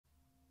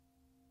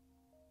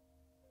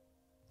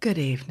Good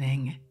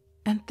evening,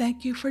 and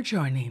thank you for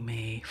joining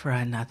me for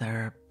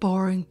another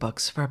Boring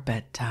Books for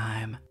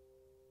Bedtime.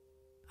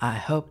 I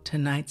hope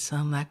tonight's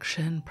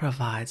selection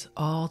provides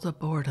all the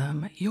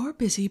boredom your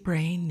busy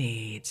brain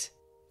needs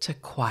to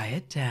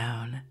quiet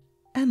down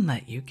and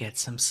let you get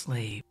some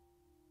sleep.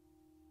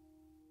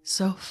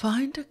 So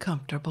find a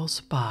comfortable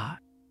spot.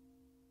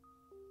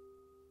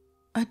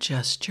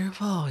 Adjust your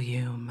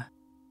volume.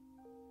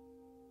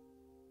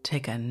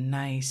 Take a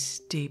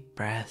nice deep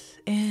breath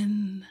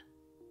in.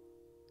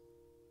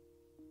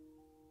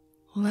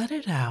 Let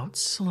it out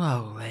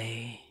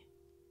slowly.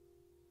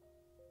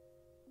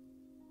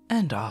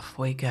 And off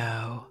we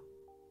go.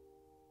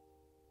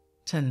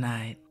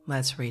 Tonight,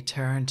 let's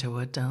return to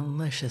a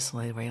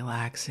deliciously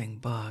relaxing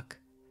book,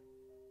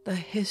 The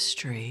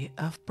History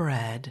of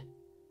Bread,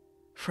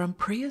 From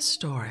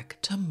Prehistoric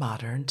to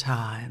Modern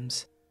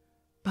Times,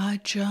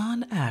 by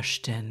John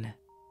Ashton.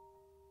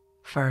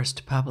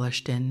 First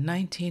published in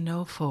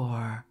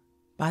 1904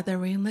 by the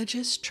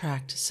Religious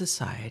Tract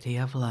Society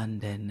of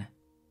London.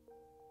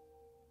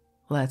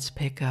 Let's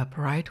pick up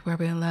right where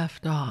we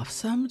left off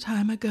some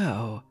time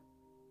ago,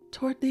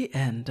 toward the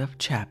end of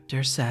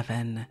Chapter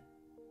 7,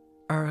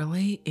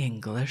 Early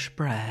English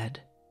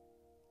Bread.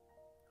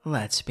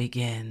 Let's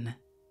begin.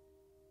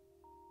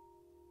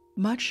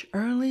 Much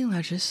early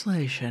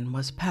legislation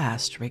was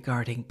passed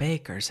regarding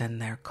bakers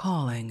and their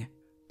calling,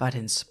 but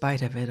in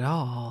spite of it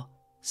all,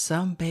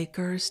 some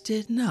bakers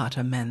did not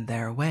amend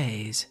their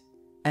ways,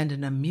 and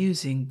an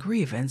amusing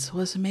grievance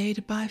was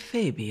made by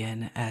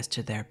Fabian as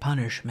to their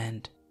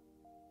punishment.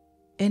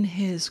 In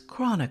his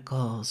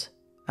Chronicles,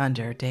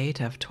 under date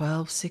of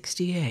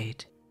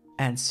 1268,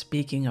 and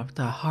speaking of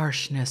the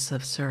harshness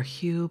of Sir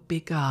Hugh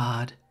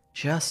Bigod,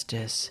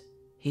 Justice,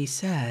 he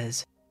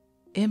says,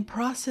 "In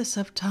process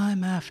of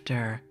time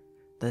after,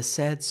 the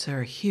said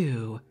Sir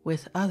Hugh,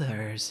 with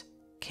others,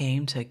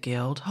 came to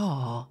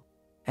Guildhall,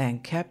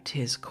 and kept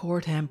his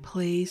court and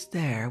pleas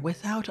there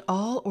without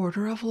all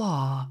order of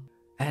law,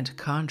 and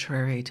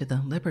contrary to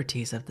the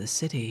liberties of the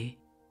city,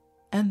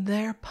 and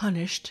there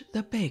punished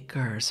the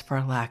bakers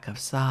for lack of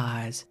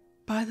size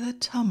by the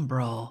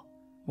tumbrel,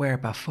 where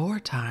before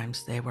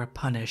times they were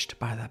punished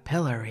by the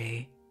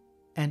pillory,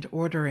 and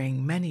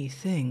ordering many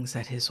things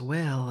at his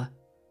will,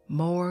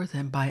 more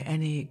than by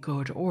any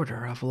good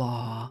order of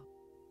law."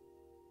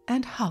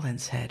 And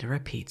Holinshead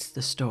repeats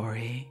the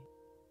story.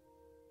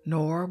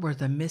 Nor were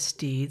the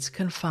misdeeds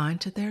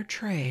confined to their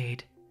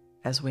trade,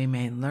 as we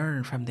may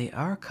learn from the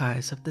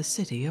archives of the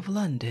city of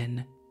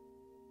London.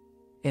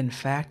 In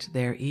fact,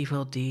 their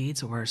evil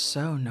deeds were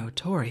so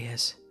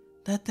notorious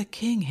that the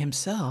king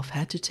himself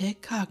had to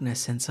take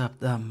cognizance of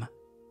them.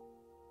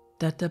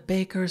 That the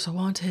bakers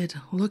wanted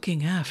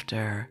looking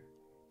after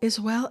is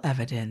well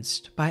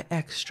evidenced by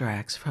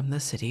extracts from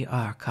the city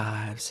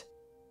archives.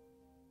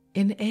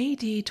 In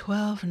AD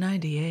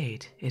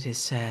 1298, it is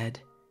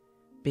said,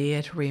 "Be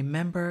it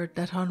remembered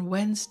that on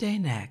Wednesday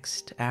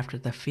next after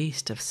the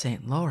feast of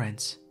St.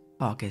 Lawrence,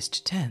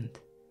 August 10th,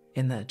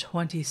 in the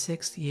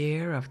 26th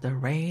year of the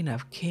reign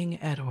of King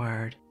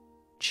Edward,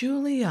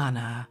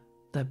 Juliana,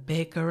 the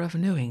baker of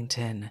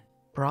Newington,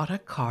 brought a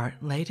cart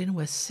laden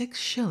with 6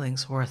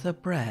 shillings worth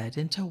of bread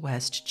into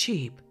West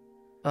Cheap,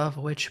 of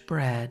which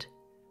bread,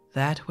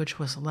 that which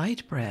was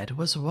light bread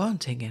was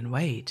wanting in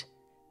weight,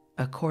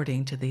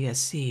 according to the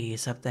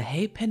assize of the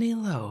halfpenny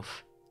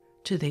loaf,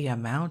 to the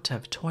amount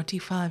of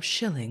 25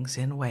 shillings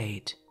in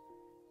weight,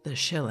 the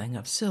shilling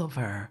of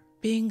silver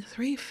being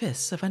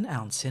 3/5 of an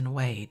ounce in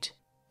weight.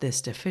 This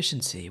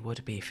deficiency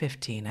would be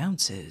 15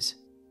 ounces,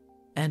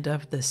 and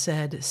of the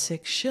said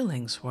 6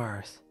 shillings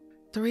worth,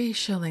 3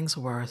 shillings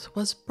worth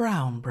was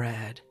brown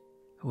bread,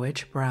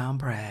 which brown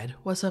bread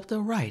was of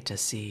the right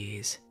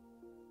assize.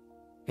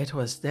 It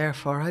was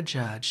therefore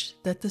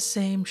adjudged that the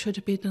same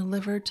should be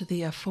delivered to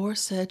the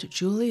aforesaid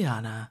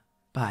Juliana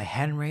by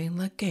Henry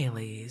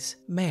Legales,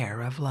 Mayor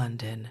of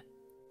London,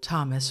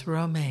 Thomas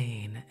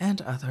Romaine,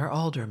 and other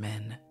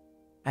aldermen,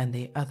 and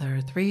the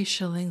other 3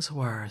 shillings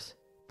worth,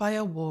 by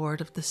a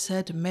ward of the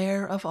said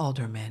Mayor of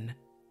Aldermen,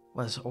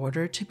 was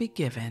ordered to be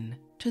given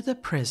to the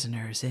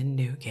prisoners in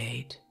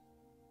Newgate.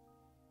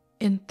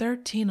 In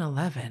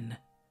 1311,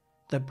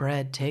 the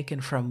bread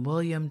taken from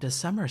William de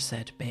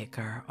Somerset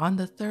baker on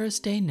the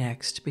Thursday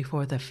next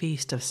before the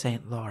feast of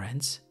St.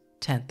 Lawrence,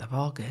 10th of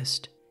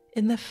August,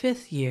 in the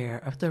 5th year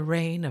of the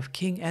reign of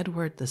King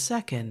Edward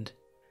II,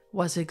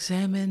 was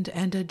examined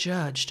and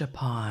adjudged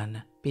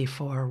upon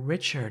before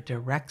Richard de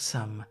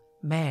Wrexham,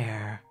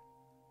 Mayor,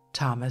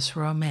 Thomas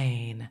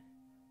Romaine,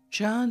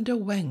 John de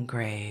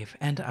Wengrave,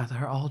 and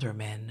other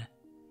aldermen,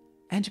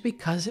 and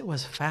because it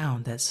was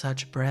found that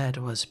such bread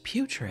was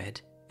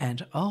putrid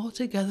and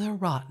altogether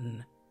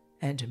rotten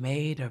and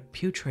made of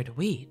putrid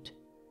wheat,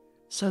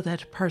 so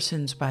that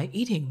persons by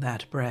eating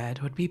that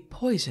bread would be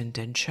poisoned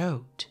and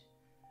choked,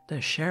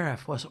 the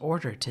sheriff was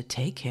ordered to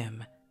take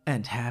him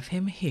and have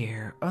him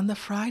here on the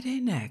Friday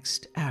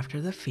next after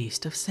the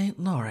feast of St.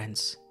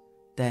 Lawrence,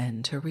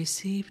 then to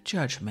receive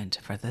judgment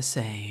for the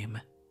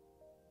same.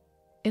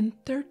 In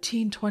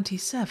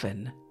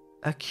 1327,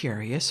 a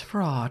curious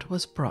fraud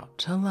was brought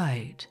to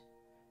light,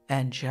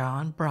 and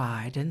John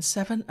Bride and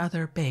 7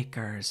 other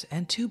bakers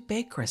and 2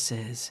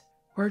 bakeresses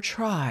were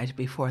tried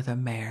before the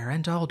mayor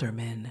and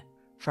aldermen,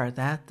 for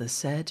that the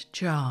said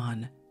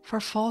John, for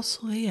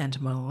falsely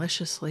and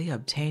maliciously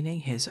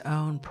obtaining his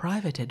own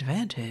private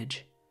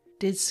advantage,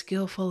 did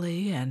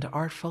skilfully and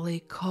artfully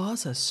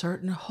cause a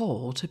certain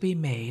hole to be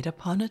made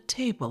upon a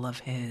table of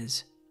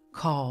his,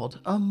 called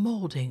a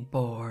moulding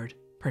board,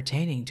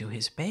 pertaining to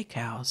his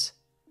bakehouse,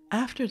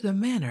 after the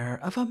manner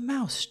of a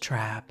mouse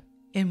trap,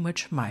 in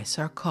which mice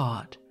are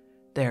caught,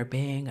 there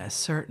being a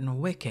certain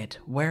wicket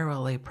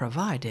warily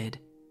provided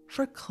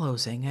for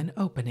closing and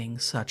opening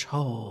such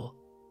hole.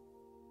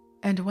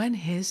 And when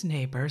his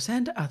neighbors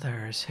and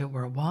others who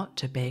were wont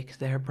to bake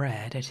their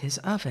bread at his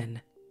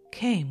oven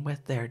came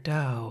with their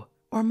dough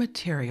or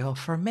material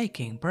for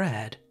making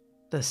bread,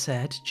 the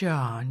said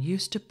John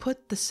used to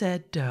put the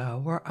said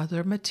dough or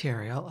other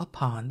material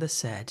upon the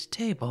said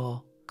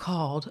table,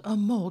 called a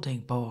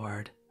moulding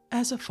board,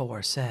 as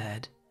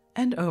aforesaid,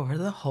 and over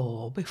the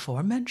hole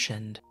before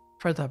mentioned,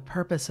 for the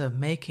purpose of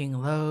making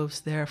loaves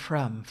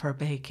therefrom for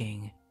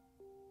baking.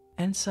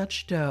 And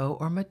such dough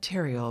or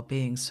material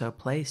being so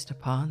placed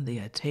upon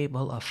the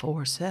table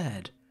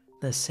aforesaid,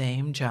 the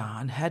same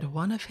John had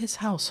one of his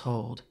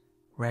household,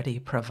 ready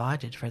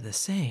provided for the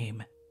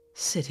same,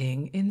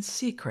 sitting in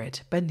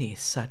secret beneath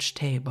such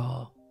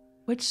table,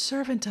 which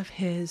servant of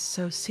his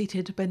so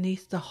seated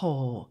beneath the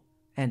hole,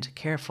 and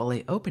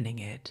carefully opening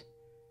it,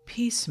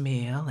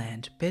 piecemeal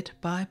and bit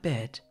by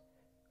bit,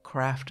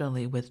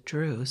 craftily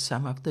withdrew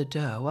some of the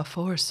dough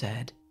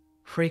aforesaid,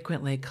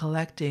 frequently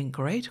collecting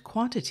great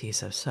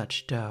quantities of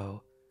such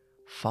dough,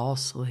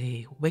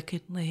 falsely,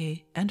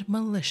 wickedly, and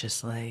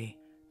maliciously,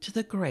 to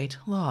the great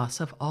loss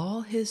of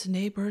all his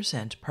neighbors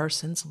and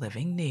persons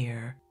living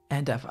near,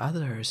 and of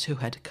others who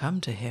had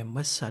come to him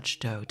with such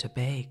dough to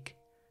bake,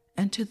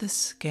 and to the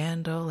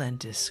scandal and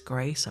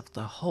disgrace of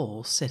the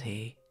whole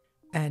city,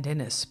 and in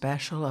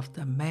especial of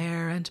the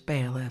mayor and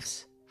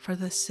bailiffs, for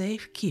the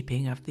safe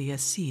keeping of the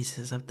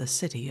assizes of the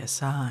city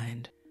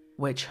assigned,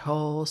 which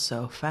hole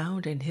so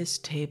found in his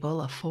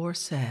table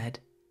aforesaid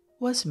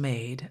was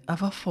made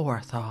of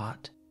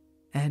aforethought,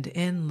 and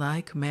in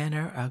like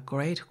manner a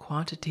great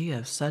quantity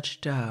of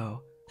such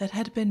dough that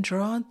had been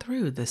drawn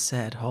through the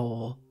said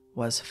hole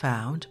was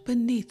found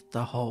beneath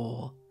the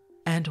hole,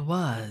 and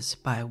was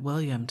by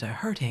William de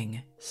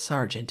Hurting,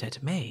 sergeant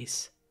at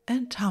Mace,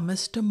 and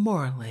Thomas de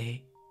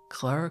Morley,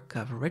 clerk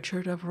of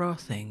Richard of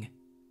Rothing,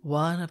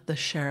 one of the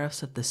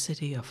sheriffs of the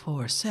city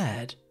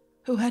aforesaid,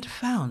 who had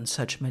found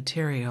such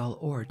material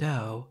or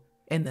dough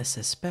in the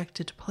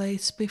suspected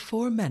place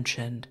before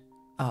mentioned,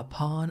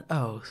 upon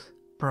oath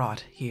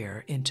brought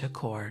here into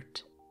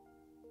court.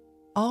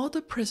 All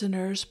the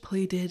prisoners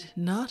pleaded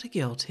not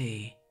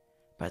guilty,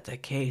 but the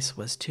case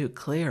was too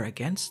clear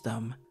against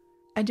them,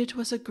 and it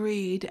was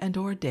agreed and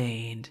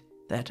ordained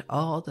that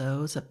all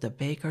those of the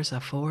bakers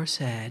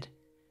aforesaid,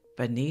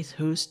 beneath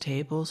whose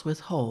tables with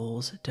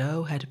holes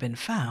dough had been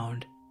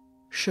found,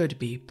 should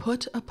be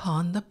put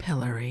upon the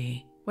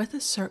pillory with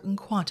a certain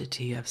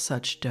quantity of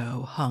such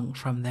dough hung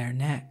from their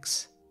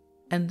necks,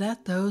 and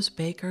that those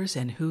bakers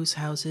in whose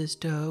houses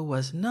dough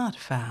was not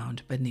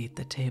found beneath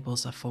the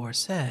tables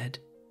aforesaid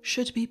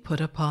should be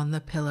put upon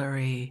the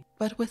pillory,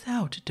 but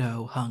without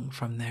dough hung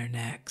from their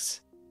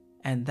necks,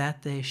 and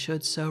that they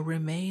should so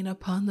remain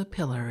upon the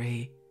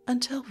pillory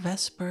until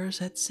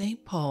vespers at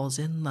St. Paul's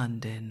in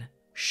London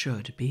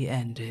should be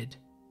ended.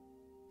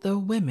 The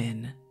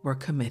women were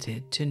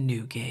committed to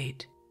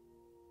Newgate.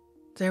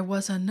 There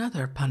was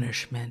another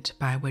punishment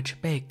by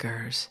which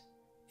bakers,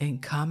 in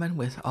common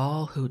with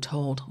all who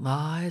told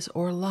lies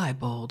or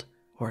libeled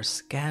or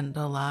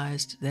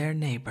scandalized their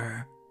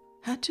neighbor,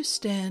 had to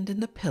stand in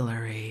the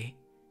pillory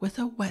with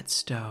a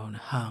whetstone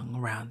hung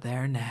round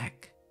their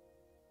neck.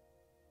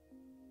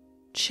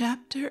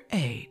 Chapter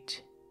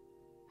 8.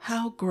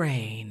 How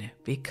Grain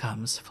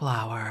Becomes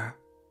Flour.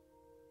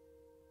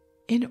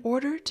 In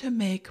order to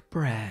make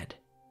bread,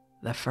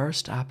 the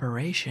first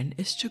operation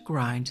is to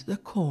grind the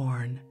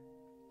corn,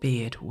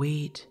 be it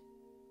wheat,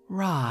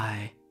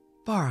 rye,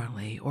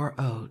 barley, or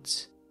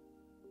oats,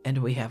 and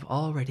we have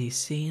already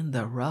seen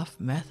the rough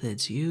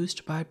methods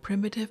used by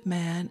primitive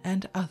man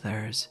and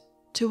others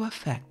to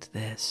effect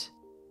this.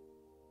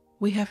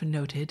 We have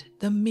noted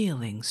the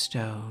mealing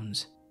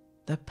stones,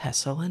 the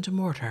pestle and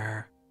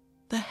mortar,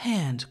 the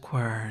hand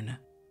quern,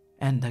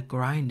 and the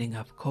grinding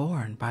of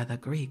corn by the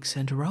Greeks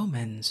and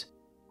Romans.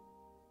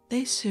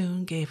 They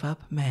soon gave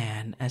up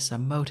man as the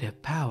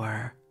motive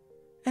power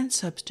and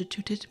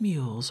substituted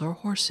mules or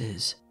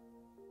horses.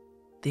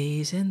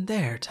 These in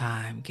their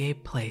time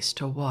gave place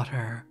to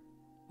water,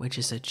 which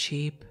is a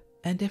cheap,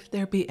 and if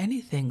there be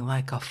anything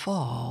like a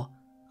fall,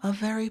 a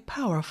very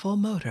powerful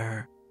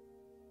motor.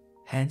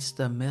 Hence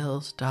the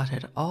mills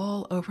dotted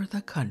all over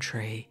the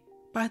country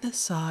by the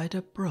side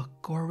of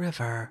brook or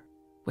river,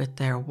 with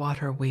their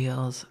water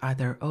wheels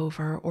either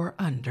over or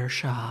under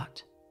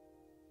shot.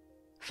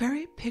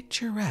 Very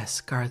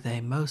picturesque are they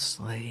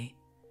mostly,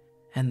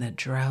 and the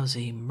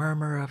drowsy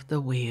murmur of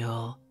the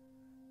wheel,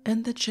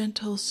 and the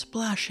gentle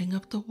splashing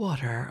of the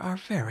water are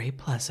very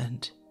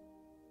pleasant.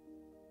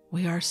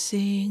 We are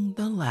seeing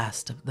the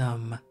last of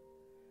them.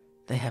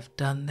 They have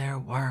done their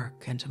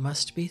work and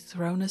must be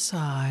thrown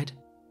aside,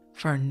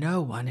 for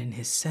no one in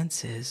his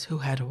senses who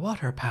had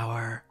water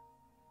power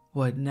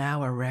would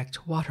now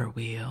erect water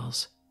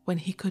wheels when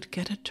he could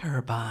get a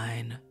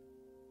turbine.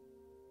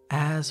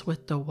 As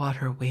with the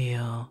water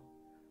wheel,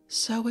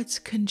 so its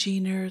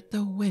congener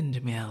the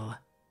windmill,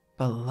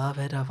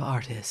 beloved of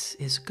artists,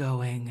 is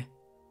going.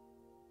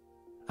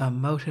 A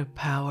motive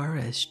power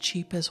as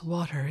cheap as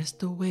water is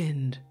the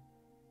wind,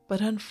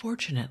 but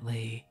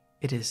unfortunately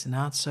it is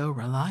not so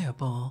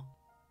reliable.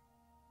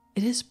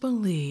 It is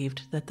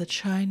believed that the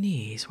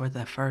Chinese were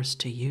the first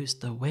to use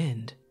the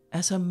wind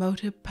as a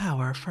motive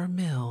power for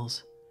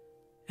mills,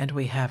 and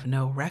we have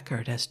no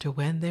record as to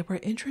when they were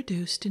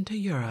introduced into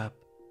Europe.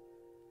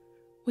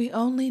 We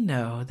only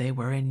know they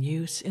were in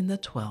use in the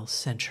 12th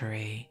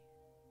century.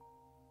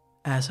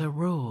 As a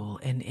rule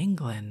in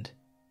England,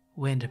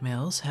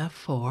 windmills have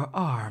 4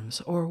 arms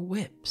or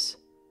whips,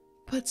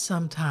 but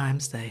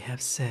sometimes they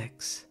have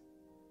 6.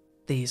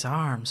 These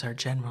arms are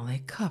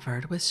generally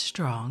covered with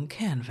strong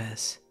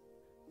canvas,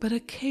 but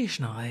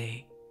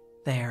occasionally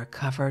they are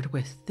covered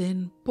with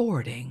thin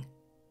boarding.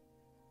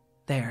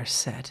 They are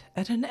set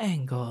at an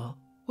angle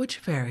which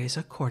varies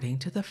according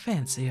to the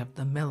fancy of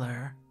the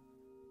miller,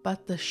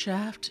 but the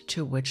shaft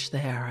to which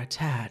they are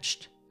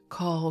attached,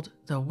 called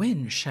the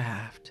wind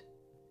shaft,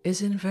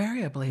 is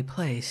invariably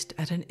placed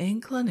at an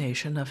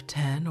inclination of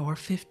 10 or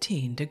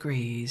 15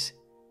 degrees,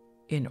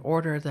 in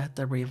order that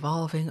the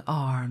revolving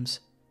arms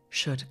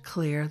should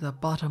clear the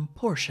bottom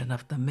portion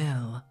of the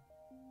mill.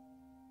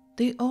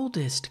 The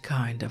oldest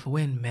kind of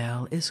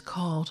windmill is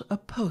called a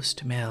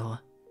post mill,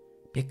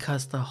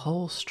 because the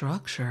whole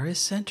structure is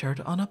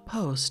centered on a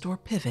post or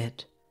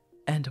pivot,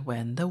 and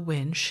when the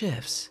wind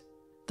shifts,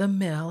 the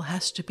mill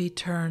has to be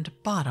turned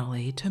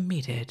bodily to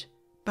meet it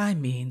by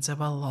means of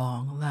a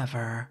long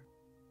lever.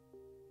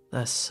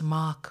 The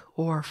smock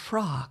or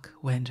frock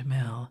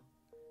windmill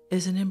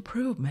is an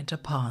improvement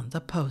upon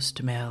the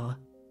post mill.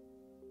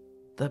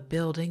 The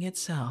building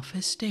itself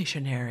is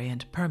stationary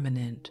and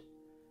permanent,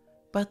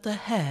 but the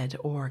head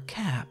or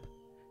cap,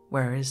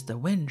 where is the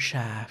wind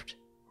shaft,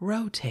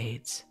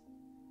 rotates,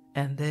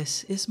 and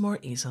this is more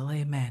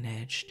easily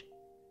managed.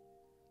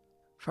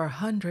 For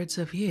hundreds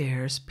of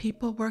years,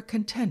 people were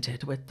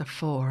contented with the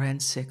 4 and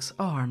 6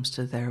 arms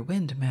to their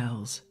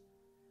windmills,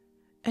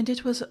 and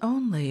it was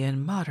only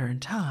in modern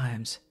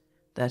times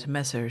that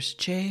Messrs.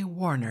 J.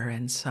 Warner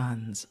and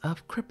Sons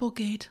of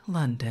Cripplegate,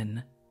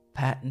 London,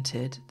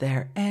 patented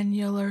their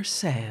annular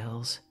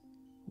sails,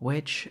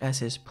 which,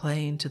 as is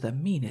plain to the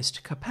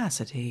meanest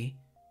capacity,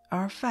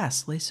 are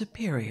vastly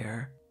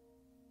superior.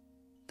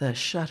 The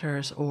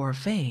shutters or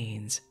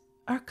vanes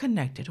are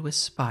connected with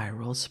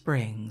spiral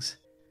springs,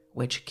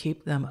 which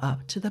keep them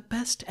up to the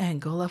best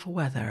angle of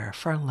weather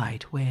for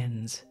light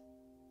winds.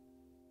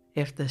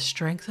 If the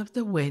strength of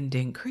the wind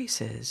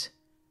increases,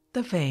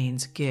 the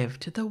vanes give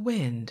to the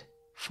wind,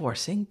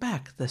 forcing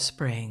back the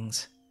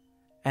springs,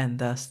 and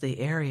thus the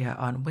area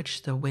on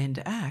which the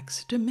wind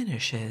acts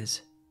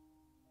diminishes.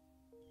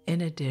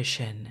 In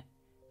addition,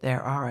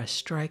 there are a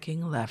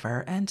striking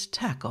lever and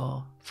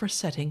tackle for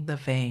setting the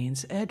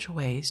vanes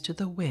edgeways to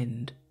the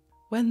wind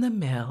when the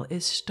mill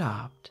is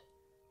stopped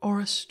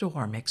or a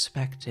storm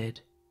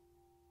expected.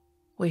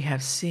 We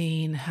have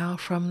seen how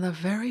from the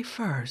very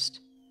first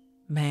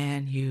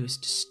man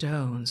used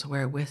stones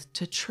wherewith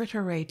to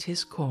triturate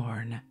his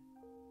corn,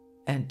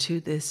 and to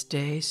this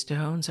day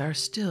stones are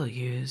still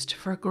used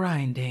for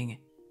grinding,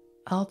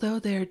 although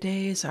their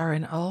days are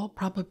in all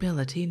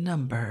probability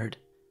numbered,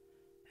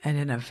 and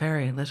in a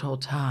very little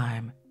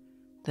time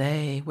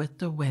they with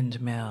the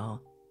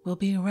windmill will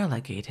be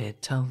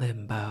relegated to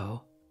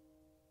limbo.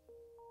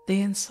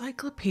 The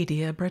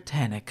Encyclopaedia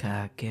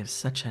Britannica gives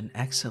such an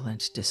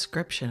excellent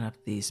description of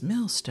these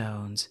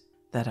millstones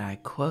that I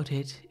quote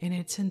it in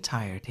its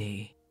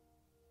entirety.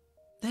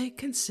 They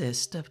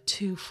consist of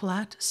 2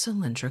 flat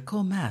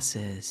cylindrical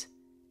masses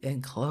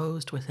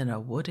enclosed within a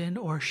wooden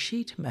or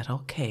sheet metal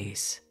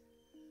case,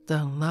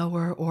 the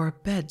lower or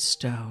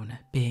bedstone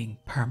being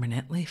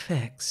permanently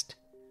fixed,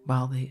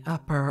 while the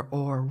upper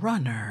or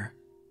runner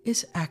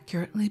is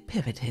accurately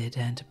pivoted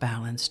and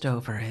balanced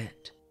over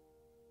it.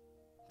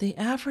 The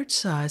average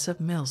size of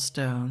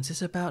millstones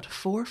is about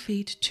 4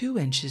 feet 2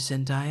 inches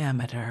in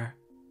diameter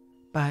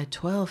by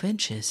 12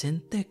 inches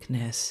in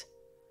thickness,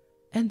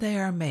 and they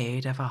are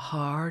made of a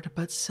hard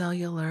but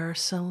cellular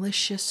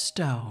silicious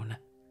stone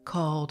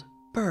called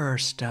burr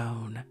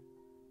stone,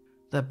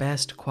 the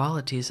best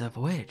qualities of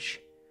which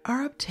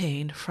are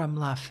obtained from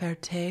La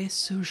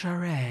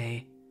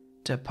Ferté-sous-Jarret,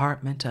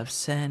 department of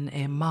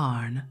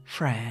Seine-et-Marne,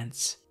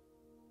 France.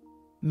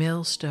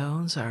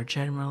 Millstones are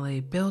generally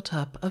built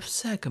up of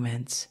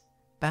segments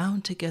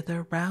bound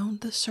together round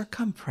the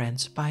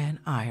circumference by an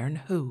iron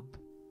hoop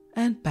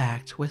and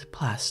backed with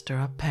plaster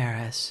of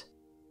Paris.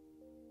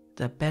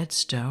 The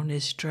bedstone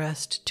is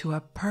dressed to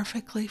a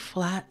perfectly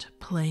flat,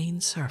 plain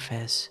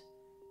surface,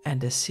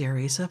 and a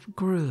series of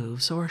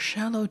grooves or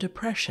shallow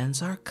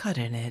depressions are cut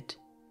in it,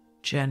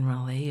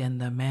 generally in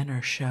the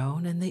manner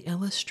shown in the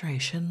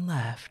illustration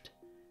left,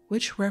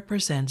 which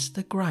represents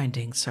the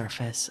grinding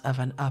surface of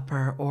an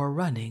upper or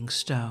running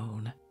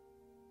stone.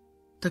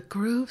 The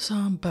grooves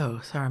on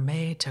both are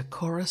made to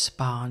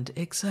correspond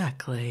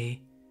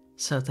exactly,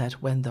 so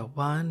that when the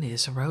one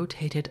is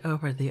rotated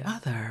over the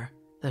other,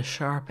 the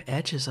sharp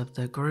edges of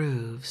the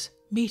grooves,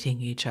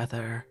 meeting each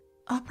other,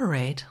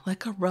 operate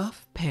like a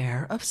rough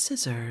pair of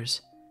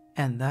scissors,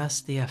 and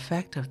thus the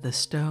effect of the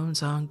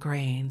stones on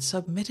grain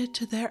submitted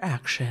to their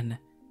action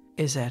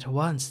is at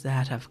once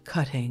that of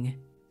cutting,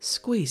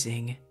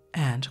 squeezing,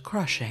 and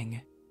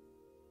crushing.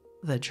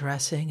 The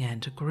dressing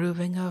and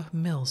grooving of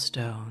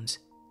millstones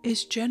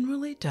is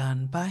generally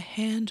done by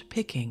hand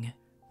picking,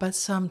 but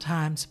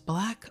sometimes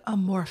black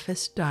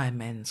amorphous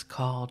diamonds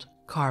called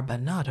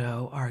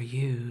carbonado are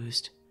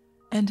used,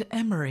 and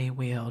emery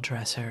wheel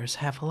dressers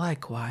have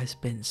likewise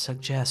been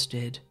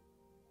suggested.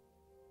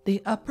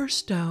 The upper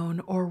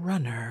stone or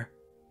runner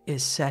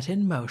is set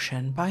in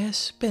motion by a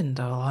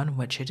spindle on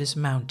which it is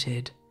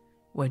mounted,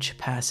 which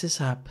passes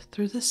up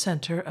through the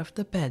center of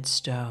the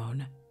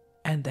bedstone,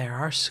 and there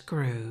are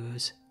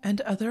screws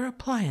and other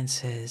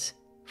appliances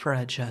for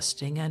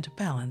adjusting and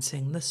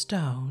balancing the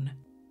stone.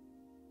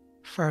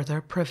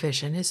 Further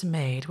provision is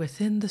made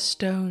within the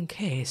stone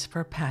case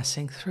for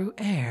passing through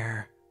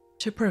air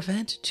to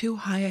prevent too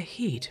high a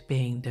heat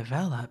being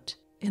developed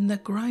in the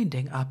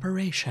grinding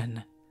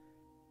operation,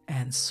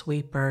 and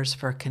sweepers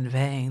for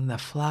conveying the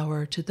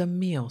flour to the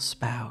meal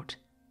spout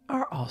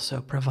are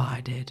also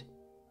provided.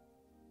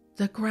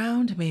 The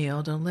ground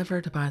meal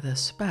delivered by the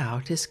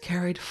spout is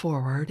carried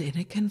forward in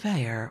a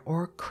conveyor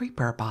or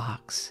creeper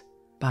box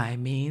by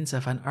means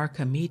of an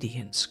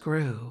Archimedean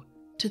screw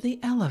to the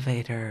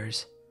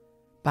elevators,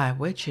 by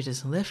which it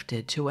is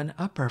lifted to an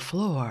upper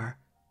floor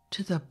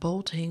to the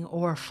bolting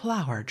or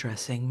flour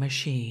dressing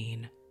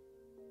machine.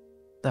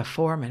 The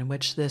form in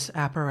which this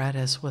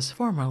apparatus was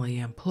formerly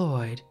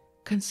employed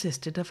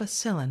consisted of a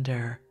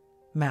cylinder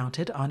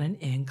mounted on an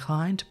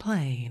inclined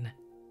plane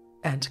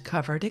and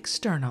covered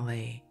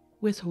externally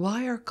with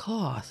wire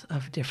cloth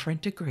of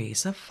different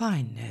degrees of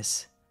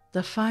fineness,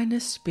 the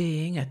finest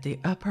being at the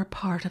upper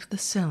part of the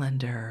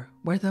cylinder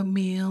where the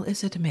meal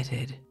is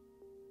admitted.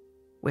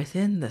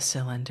 Within the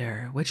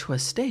cylinder, which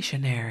was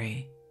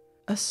stationary,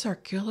 a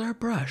circular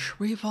brush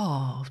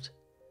revolved,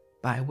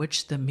 by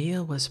which the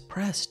meal was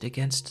pressed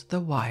against the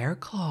wire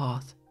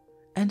cloth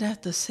and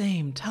at the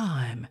same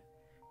time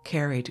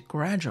carried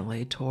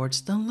gradually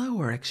towards the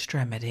lower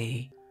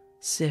extremity,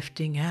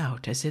 sifting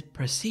out as it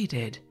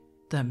proceeded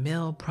the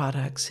mill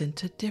products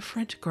into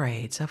different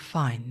grades of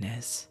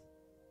fineness.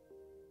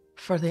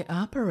 For the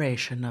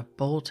operation of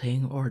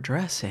bolting or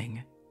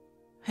dressing,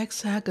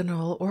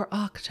 hexagonal or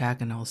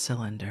octagonal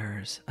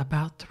cylinders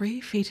about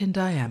 3 feet in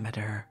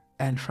diameter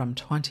and from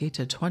 20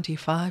 to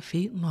 25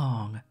 feet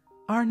long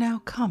are now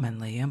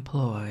commonly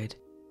employed.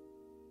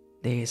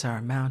 These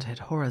are mounted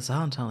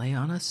horizontally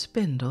on a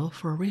spindle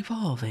for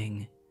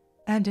revolving,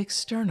 and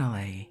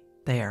externally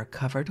they are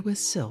covered with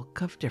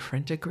silk of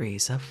different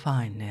degrees of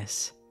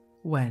fineness,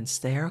 whence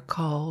they are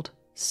called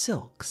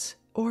silks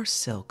or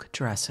silk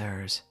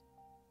dressers.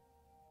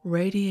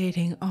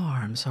 Radiating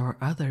arms or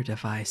other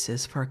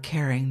devices for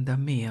carrying the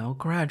meal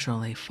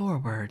gradually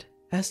forward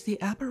as the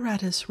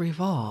apparatus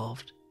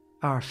revolved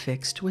are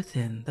fixed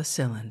within the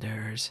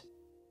cylinders,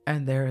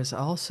 and there is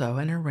also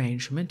an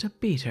arrangement of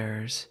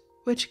beaters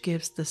which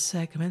gives the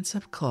segments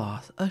of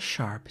cloth a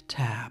sharp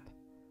tap,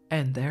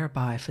 and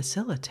thereby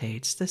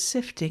facilitates the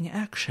sifting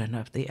action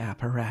of the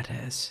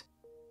apparatus.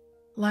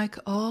 Like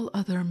all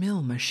other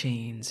mill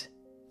machines,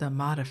 the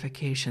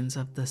modifications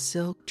of the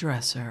silk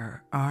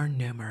dresser are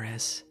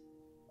numerous."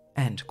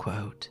 End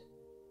quote.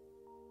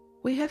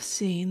 We have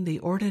seen the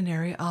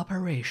ordinary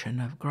operation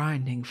of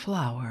grinding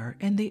flour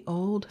in the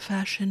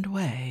old-fashioned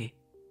way.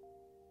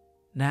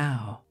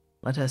 Now,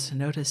 let us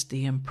notice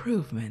the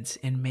improvements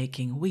in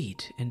making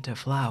wheat into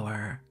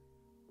flour.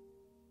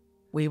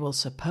 We will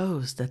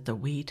suppose that the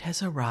wheat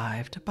has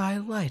arrived by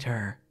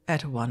lighter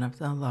at one of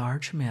the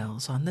large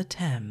mills on the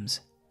Thames,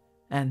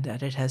 and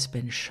that it has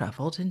been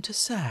shoveled into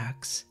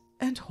sacks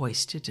and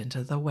hoisted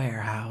into the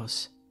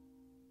warehouse.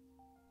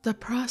 The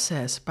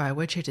process by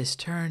which it is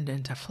turned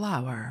into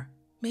flour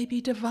may be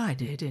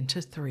divided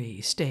into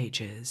 3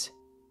 stages.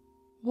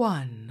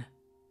 1.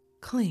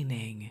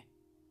 Cleaning.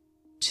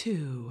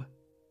 2.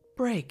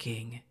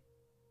 Breaking.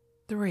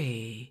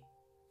 3.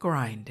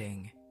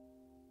 Grinding.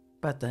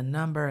 But the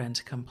number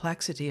and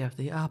complexity of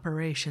the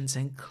operations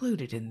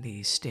included in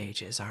these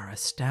stages are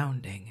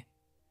astounding.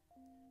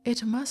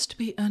 It must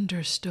be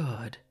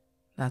understood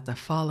that the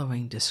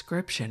following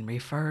description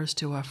refers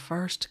to a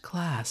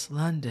first-class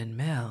London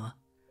mill,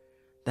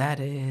 that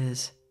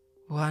is,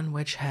 one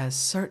which has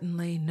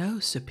certainly no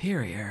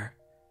superior,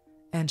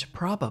 and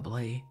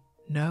probably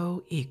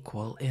no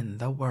equal in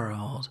the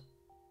world.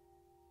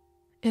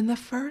 In the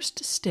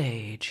first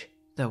stage,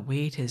 the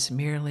wheat is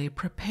merely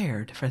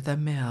prepared for the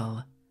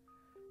mill,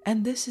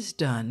 and this is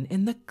done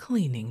in the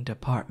cleaning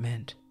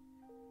department,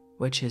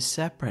 which is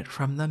separate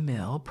from the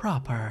mill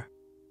proper.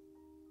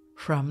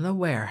 From the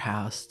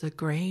warehouse, the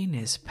grain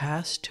is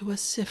passed to a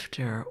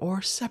sifter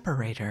or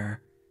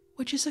separator,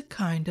 which is a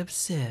kind of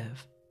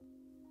sieve.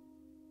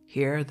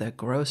 Here the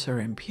grosser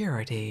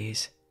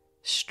impurities,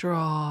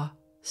 straw,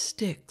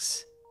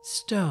 sticks,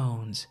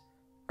 stones,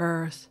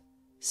 earth,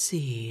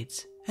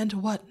 seeds, and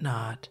what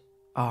not,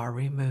 are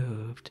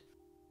removed.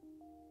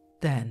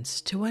 Thence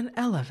to an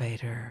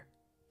elevator,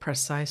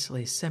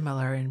 precisely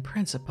similar in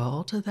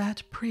principle to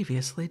that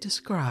previously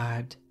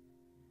described,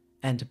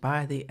 and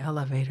by the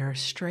elevator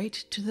straight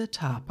to the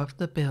top of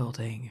the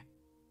building.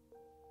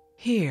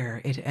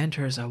 Here it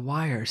enters a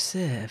wire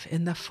sieve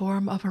in the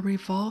form of a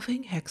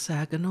revolving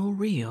hexagonal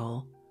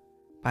reel,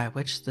 by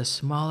which the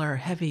smaller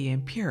heavy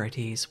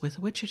impurities with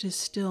which it is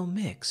still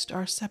mixed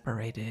are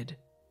separated.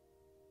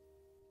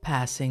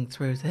 Passing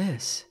through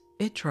this,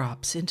 it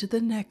drops into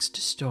the next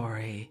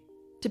story,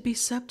 to be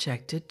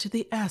subjected to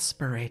the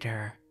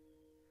aspirator,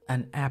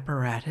 an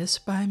apparatus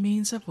by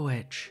means of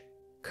which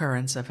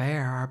currents of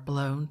air are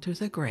blown through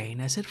the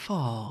grain as it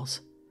falls,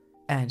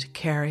 and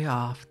carry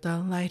off the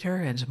lighter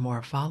and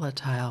more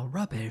volatile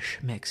rubbish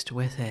mixed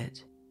with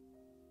it.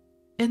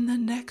 In the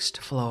next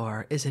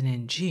floor is an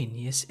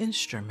ingenious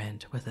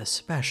instrument with a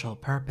special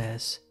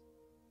purpose.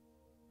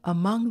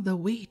 Among the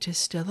wheat is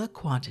still a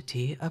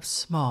quantity of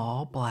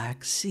small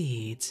black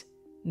seeds,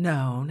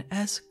 known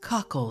as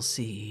cockle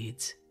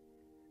seeds,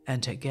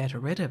 and to get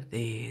rid of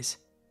these,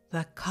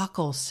 the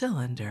cockle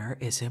cylinder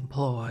is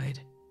employed.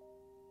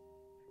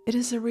 It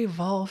is a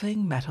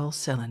revolving metal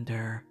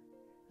cylinder,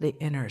 the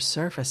inner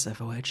surface of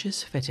which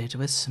is fitted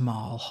with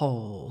small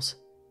holes.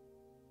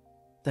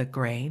 The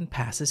grain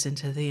passes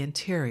into the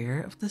interior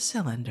of the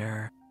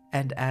cylinder,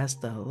 and as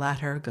the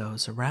latter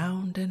goes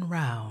round and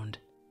round,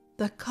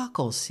 the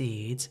cockle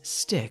seeds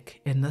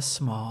stick in the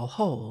small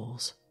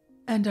holes,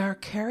 and are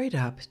carried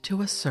up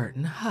to a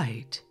certain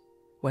height,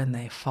 when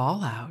they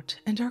fall out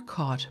and are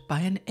caught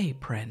by an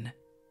apron,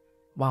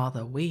 while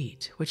the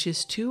wheat, which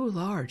is too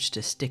large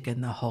to stick in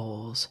the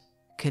holes,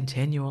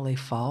 continually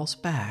falls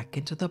back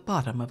into the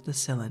bottom of the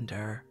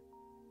cylinder.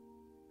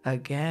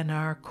 Again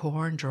our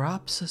corn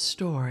drops a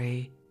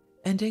story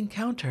and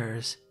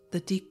encounters the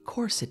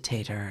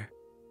decorsitator.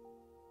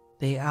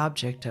 The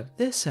object of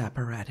this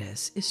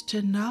apparatus is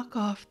to knock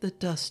off the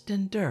dust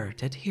and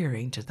dirt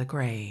adhering to the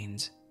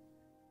grains,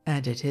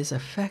 and it is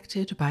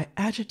effected by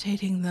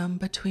agitating them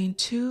between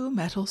two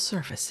metal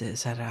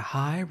surfaces at a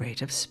high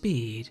rate of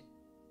speed.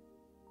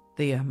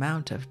 The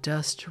amount of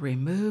dust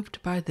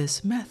removed by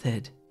this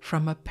method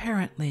from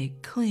apparently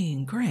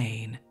clean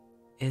grain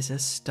is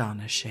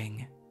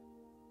astonishing.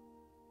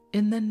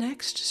 In the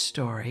next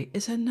story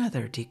is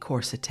another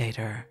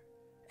decorsitator,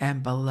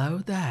 and below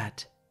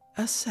that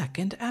a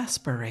second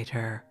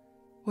aspirator,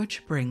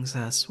 which brings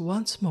us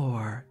once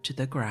more to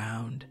the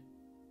ground.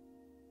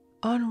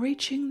 On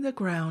reaching the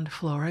ground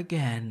floor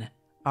again,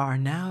 our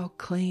now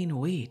clean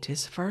wheat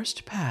is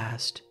first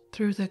passed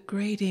through the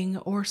grading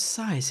or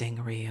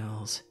sizing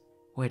reels,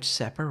 which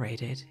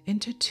separate it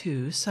into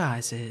two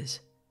sizes,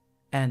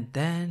 and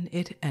then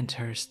it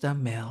enters the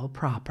mill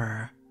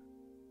proper.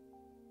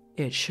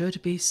 It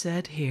should be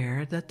said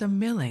here that the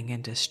milling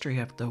industry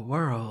of the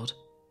world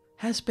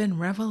has been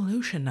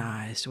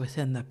revolutionized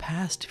within the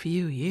past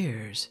few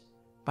years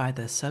by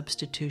the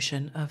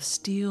substitution of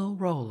steel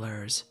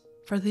rollers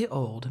for the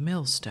old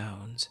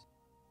millstones.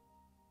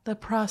 The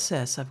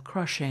process of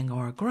crushing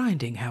or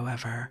grinding,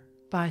 however,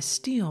 by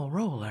steel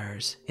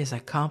rollers is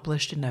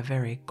accomplished in a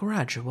very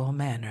gradual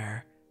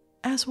manner,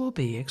 as will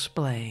be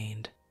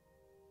explained.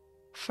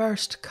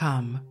 First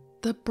come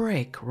the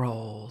brake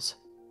rolls.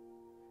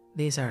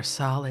 These are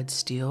solid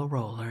steel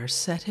rollers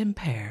set in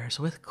pairs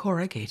with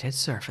corrugated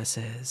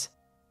surfaces.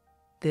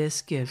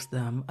 This gives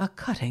them a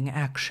cutting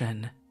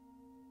action.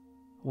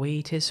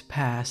 Wheat is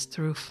passed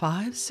through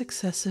 5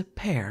 successive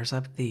pairs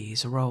of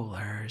these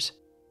rollers.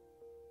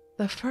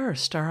 The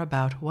first are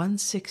about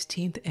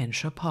 1/16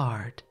 inch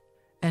apart,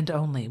 and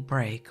only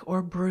break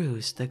or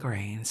bruise the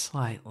grain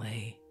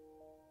slightly.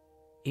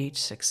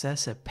 Each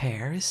successive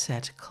pair is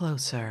set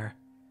closer,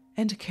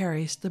 and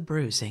carries the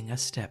bruising a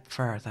step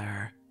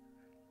further.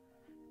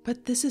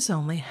 But this is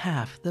only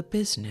half the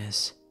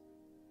business.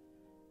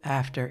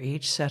 After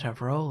each set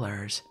of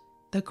rollers,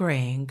 the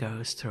grain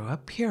goes through a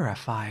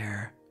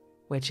purifier,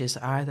 which is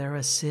either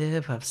a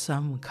sieve of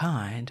some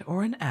kind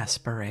or an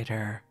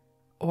aspirator,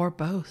 or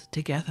both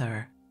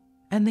together,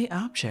 and the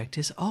object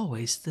is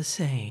always the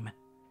same,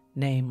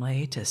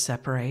 namely to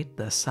separate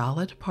the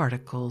solid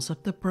particles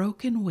of the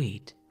broken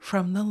wheat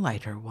from the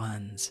lighter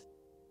ones.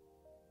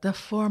 The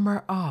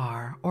former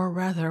are, or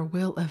rather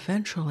will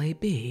eventually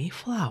be,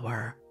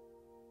 flour.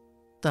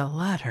 The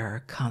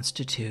latter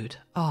constitute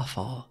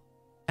offal,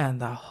 and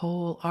the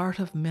whole art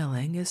of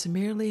milling is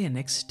merely an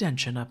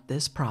extension of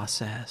this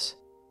process.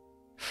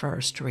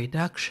 First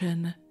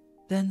reduction,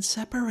 then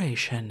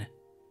separation,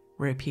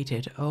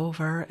 repeated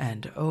over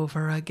and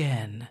over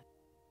again.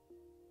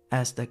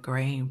 As the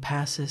grain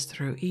passes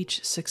through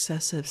each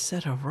successive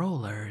set of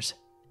rollers,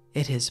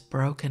 it is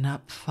broken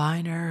up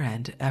finer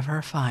and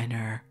ever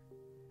finer,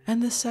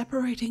 and the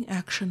separating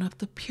action of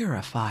the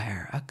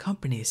purifier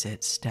accompanies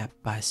it step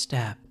by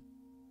step.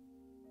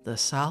 The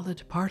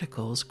solid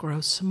particles grow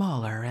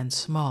smaller and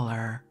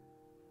smaller,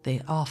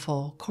 the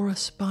offal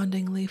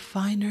correspondingly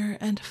finer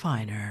and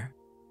finer.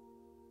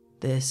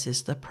 This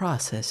is the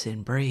process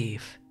in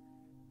brief,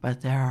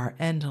 but there are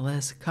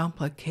endless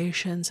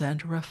complications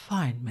and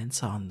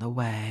refinements on the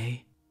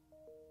way.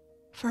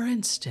 For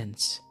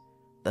instance,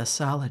 the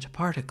solid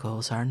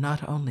particles are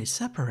not only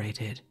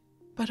separated,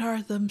 but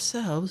are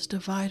themselves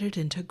divided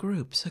into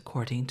groups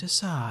according to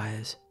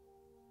size.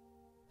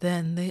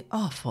 Then the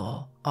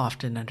offal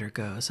often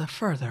undergoes a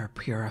further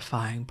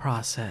purifying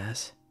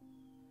process.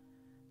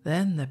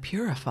 Then the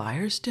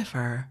purifiers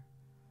differ.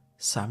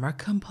 Some are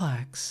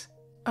complex,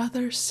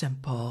 others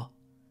simple,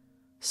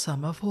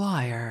 some of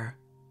wire,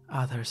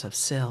 others of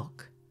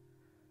silk.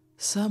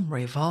 Some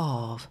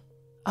revolve,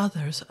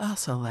 others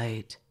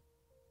oscillate.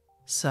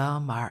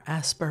 Some are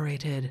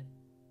aspirated,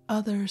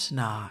 others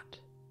not,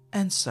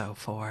 and so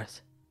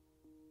forth.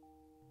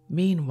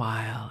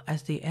 Meanwhile,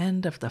 at the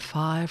end of the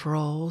 5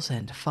 rolls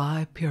and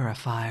 5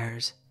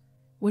 purifiers,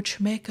 which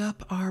make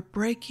up our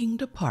breaking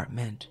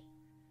department,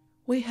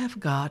 we have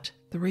got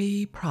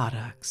 3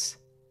 products: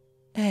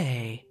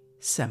 A.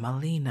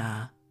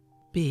 Semolina,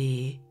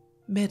 B.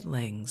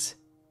 Middlings,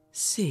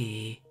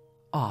 C.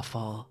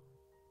 Offal.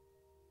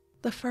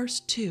 The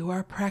first 2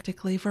 are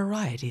practically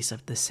varieties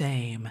of the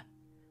same,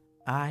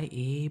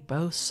 i.e.,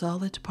 both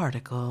solid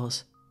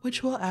particles,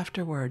 which will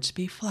afterwards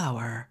be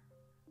flour,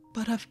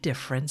 but of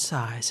different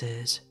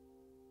sizes.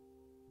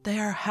 They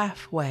are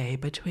halfway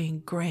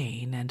between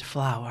grain and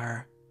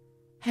flour,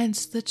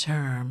 hence the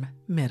term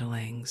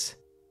middlings.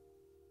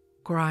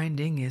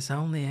 Grinding is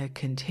only a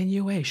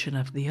continuation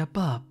of the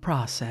above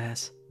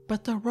process,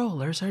 but the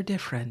rollers are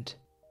different.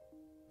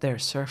 Their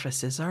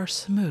surfaces are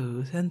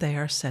smooth and they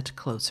are set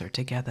closer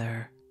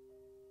together.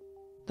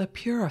 The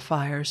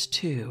purifiers,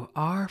 too,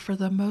 are for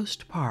the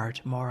most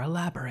part more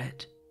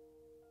elaborate.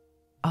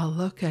 A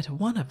look at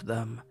one of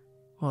them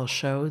will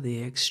show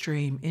the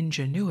extreme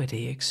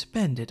ingenuity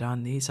expended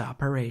on these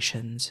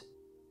operations.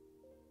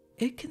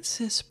 It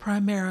consists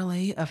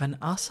primarily of an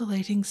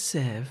oscillating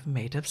sieve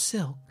made of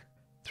silk,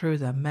 through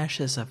the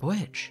meshes of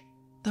which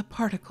the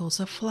particles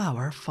of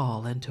flour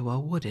fall into a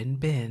wooden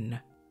bin.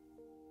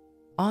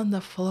 On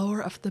the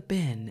floor of the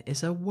bin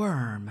is a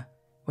worm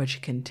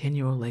which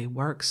continually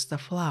works the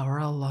flour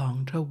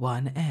along to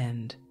one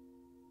end.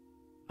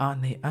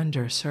 On the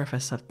under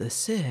surface of the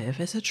sieve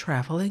is a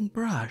traveling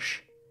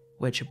brush,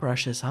 which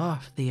brushes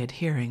off the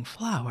adhering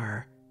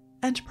flour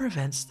and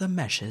prevents the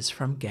meshes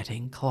from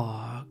getting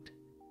clogged.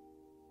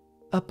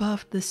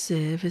 Above the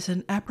sieve is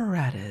an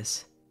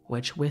apparatus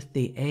which, with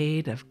the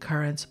aid of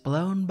currents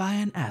blown by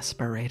an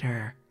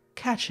aspirator,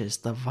 catches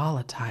the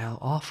volatile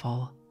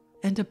offal,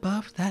 and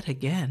above that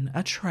again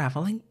a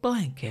traveling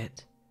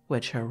blanket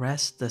which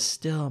arrests the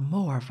still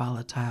more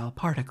volatile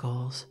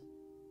particles.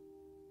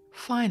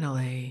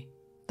 Finally,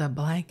 the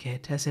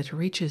blanket, as it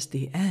reaches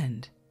the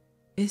end,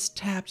 is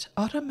tapped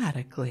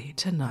automatically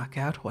to knock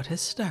out what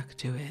is stuck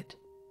to it.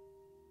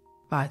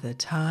 By the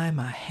time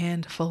a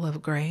handful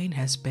of grain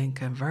has been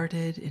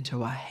converted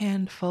into a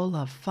handful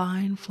of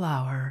fine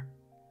flour,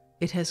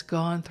 it has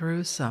gone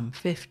through some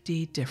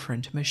 50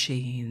 different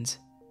machines,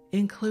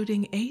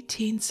 including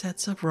 18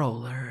 sets of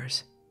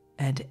rollers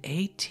and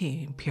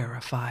 18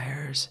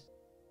 purifiers.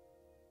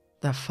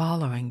 The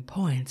following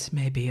points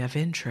may be of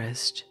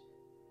interest.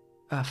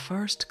 A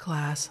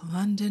first-class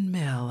London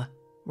mill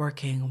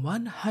working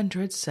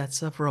 100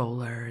 sets of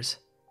rollers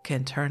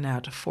can turn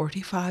out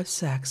 45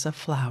 sacks of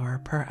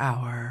flour per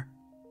hour.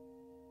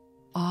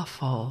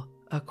 Offal,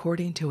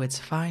 according to its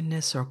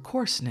fineness or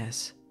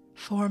coarseness,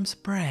 forms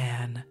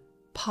bran,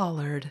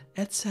 pollard,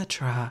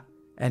 etc.,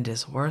 and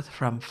is worth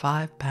from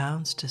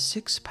 £5 to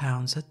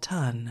 £6 a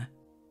ton.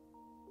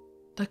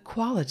 The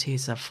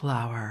qualities of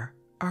flour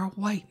are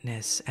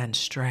whiteness and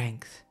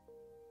strength.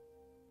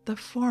 The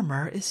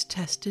former is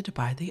tested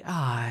by the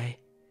eye,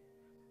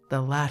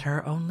 the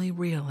latter only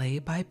really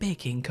by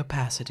baking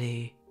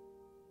capacity.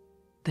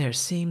 There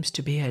seems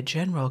to be a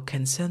general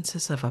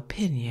consensus of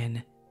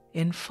opinion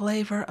in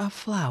flavor of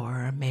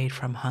flour made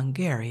from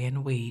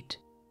Hungarian wheat.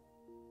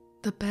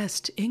 The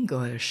best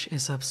English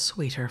is of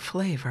sweeter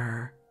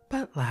flavor,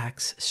 but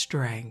lacks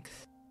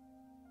strength.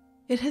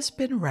 It has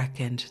been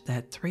reckoned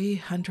that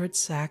 300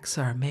 sacks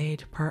are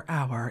made per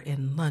hour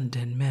in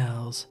London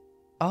mills,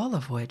 all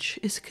of which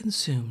is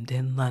consumed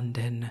in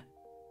London.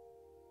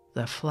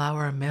 The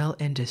flour mill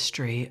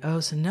industry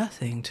owes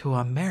nothing to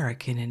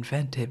American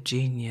inventive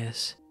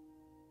genius.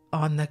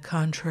 On the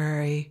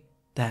contrary,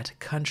 that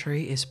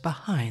country is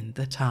behind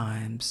the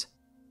times.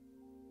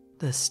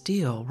 The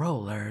steel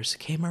rollers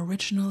came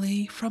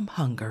originally from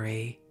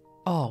Hungary,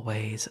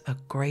 always a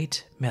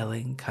great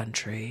milling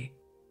country.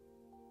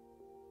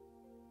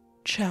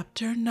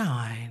 Chapter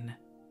 9.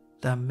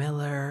 The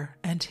Miller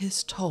and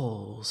His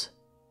Tolls.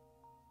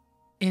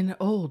 In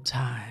old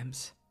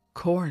times,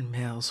 corn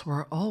mills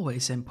were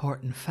always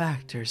important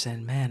factors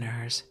in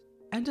manners,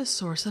 and a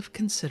source of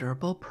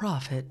considerable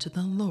profit to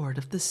the lord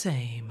of the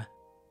same.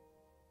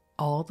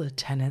 All the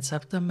tenants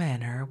of the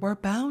manor were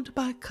bound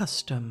by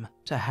custom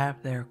to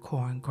have their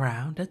corn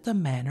ground at the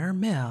manor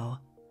mill,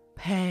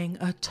 paying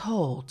a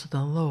toll to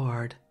the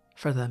lord,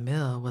 for the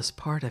mill was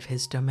part of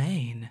his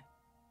domain.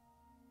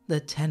 The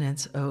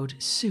tenants owed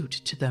suit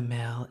to the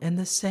mill in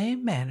the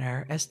same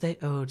manner as they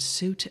owed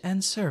suit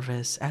and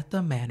service at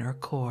the manor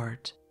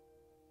court.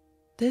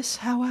 This,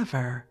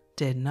 however,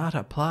 did not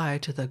apply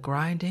to the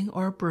grinding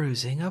or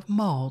bruising of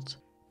malt,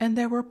 and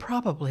there were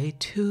probably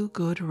two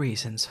good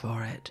reasons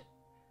for it.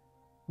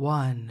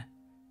 One,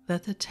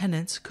 that the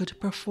tenants could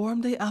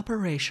perform the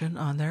operation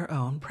on their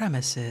own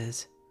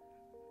premises,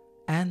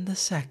 and the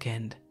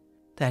second,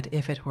 that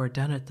if it were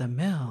done at the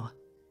mill,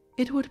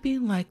 it would be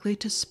likely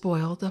to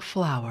spoil the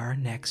flour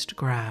next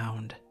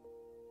ground.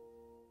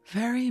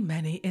 Very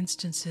many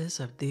instances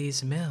of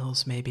these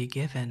mills may be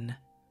given,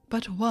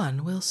 but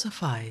one will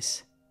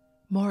suffice,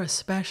 more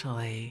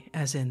especially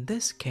as in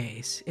this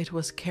case it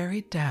was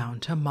carried down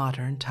to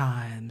modern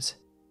times.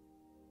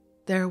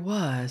 There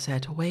was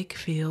at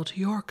Wakefield,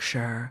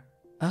 Yorkshire,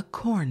 a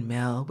corn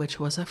mill which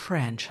was a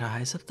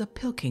franchise of the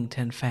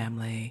Pilkington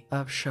family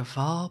of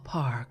Cheval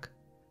Park,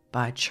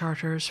 by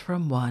charters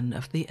from one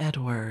of the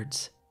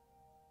Edwards.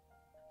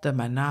 The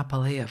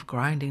monopoly of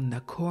grinding the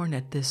corn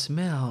at this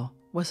mill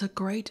was a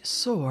great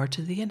sore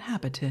to the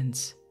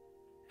inhabitants,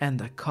 and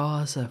the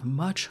cause of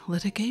much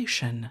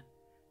litigation,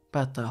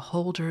 but the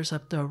holders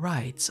of the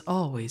rights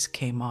always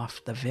came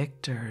off the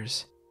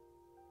victors.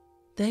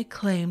 They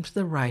claimed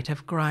the right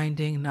of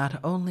grinding not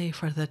only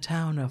for the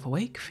town of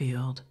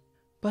Wakefield,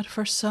 but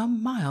for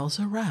some miles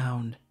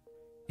around,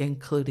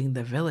 including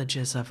the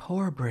villages of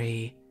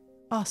Horbury,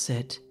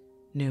 Ossett,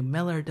 New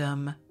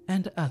Millerdom,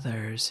 and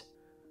others,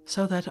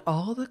 so that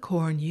all the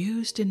corn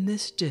used in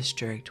this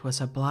district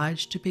was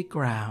obliged to be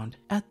ground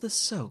at the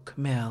Soak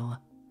Mill,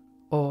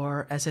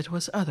 or as it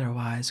was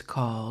otherwise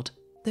called,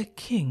 the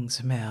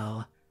King's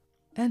Mill,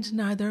 and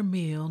neither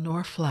meal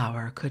nor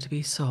flour could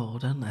be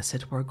sold unless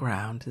it were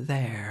ground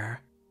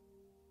there.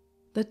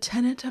 The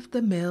tenant of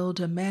the mill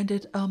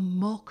demanded a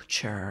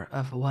mulcture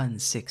of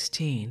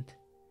 1/16,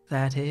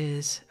 that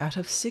is, out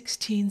of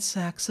 16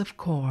 sacks of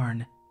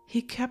corn,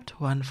 he kept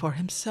one for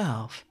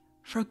himself,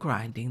 for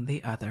grinding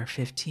the other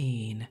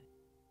 15.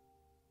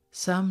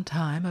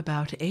 Sometime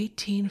about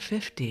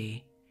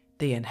 1850,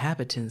 the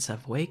inhabitants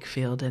of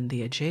Wakefield and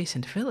the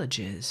adjacent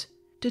villages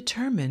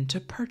determined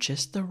to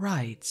purchase the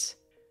rights,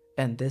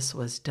 and this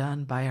was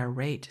done by a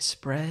rate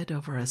spread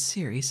over a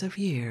series of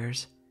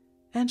years,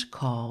 and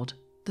called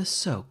the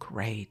soak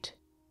rate.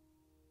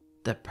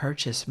 The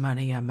purchase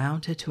money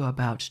amounted to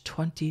about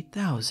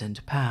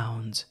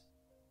 £20,000.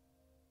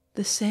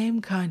 The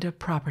same kind of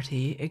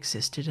property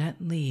existed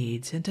at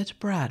Leeds and at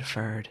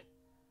Bradford,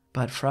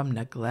 but from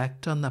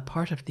neglect on the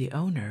part of the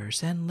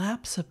owners and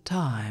lapse of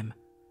time,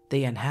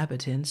 the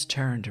inhabitants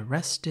turned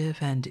restive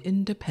and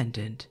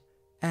independent,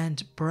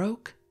 and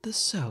broke the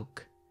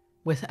soak,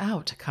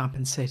 without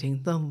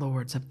compensating the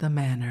lords of the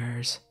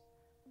manors.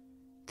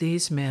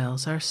 These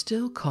mills are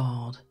still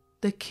called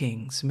the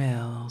King's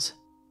Mills.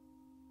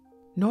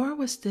 Nor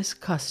was this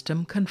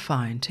custom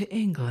confined to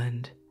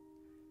England.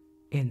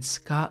 In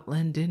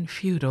Scotland in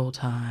feudal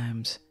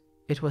times,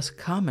 it was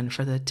common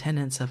for the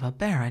tenants of a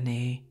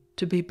barony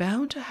to be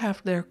bound to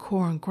have their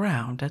corn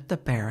ground at the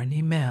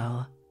barony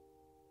mill.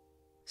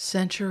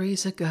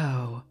 Centuries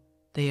ago,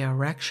 the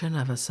erection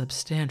of a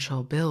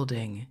substantial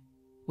building,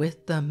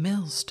 with the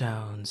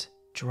millstones,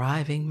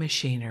 driving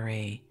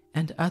machinery,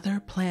 and other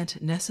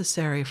plant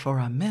necessary for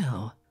a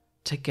mill,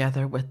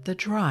 together with the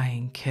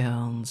drying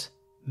kilns,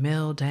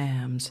 mill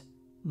dams,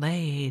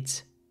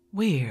 lathes,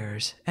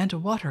 weirs, and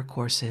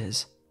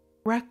watercourses,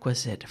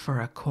 requisite for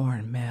a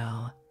corn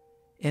mill,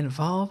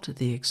 involved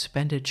the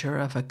expenditure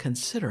of a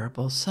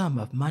considerable sum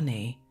of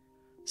money,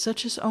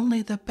 such as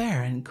only the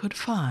baron could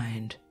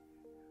find.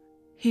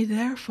 He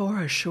therefore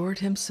assured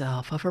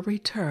himself of a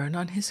return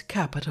on his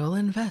capital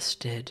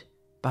invested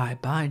by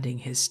binding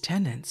his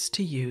tenants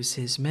to use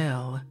his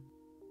mill.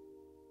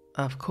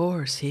 Of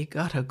course, he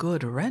got a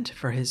good rent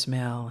for his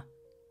mill,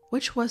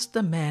 which was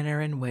the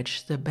manner in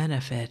which the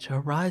benefit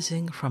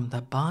arising from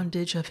the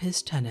bondage of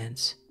his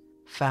tenants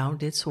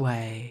found its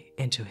way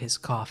into his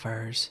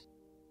coffers.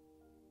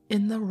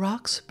 In the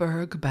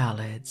Roxburgh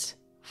Ballads,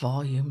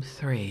 Volume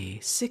 3,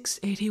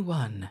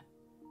 681,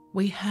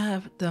 we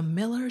have the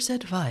miller's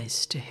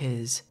advice to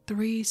his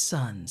 3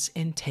 sons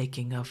in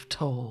taking of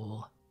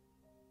toll.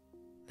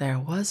 There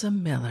was a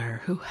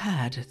miller who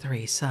had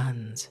 3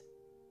 sons,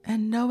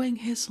 and knowing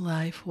his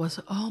life was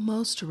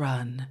almost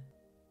run,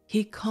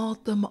 he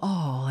called them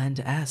all and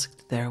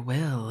asked their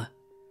will,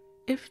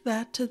 if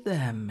that to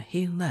them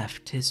he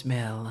left his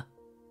mill.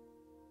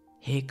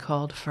 He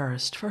called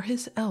first for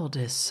his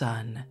eldest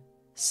son,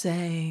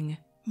 saying,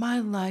 My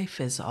life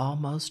is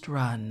almost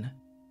run.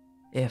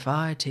 If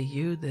I to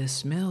you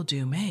this mill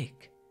do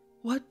make,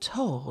 what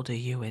toll do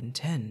you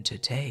intend to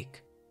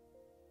take?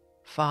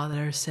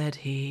 Father, said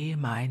he,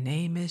 my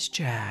name is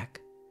Jack.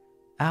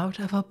 Out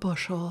of a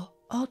bushel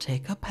I'll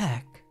take a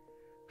peck.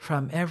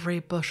 From every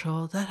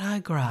bushel that I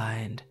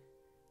grind,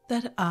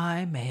 that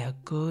I may a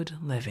good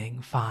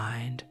living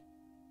find.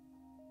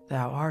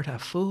 Thou art a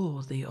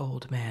fool, the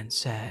old man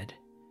said,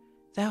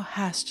 thou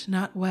hast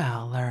not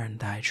well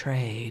learned thy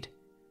trade.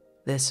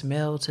 This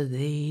mill to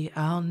thee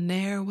I'll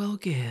ne'er will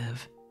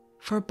give,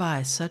 for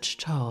by such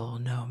toll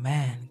no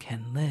man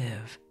can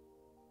live.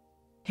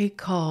 He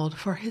called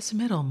for his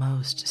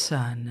middlemost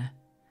son,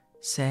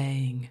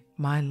 saying,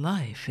 My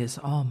life is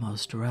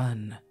almost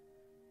run.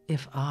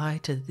 If I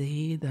to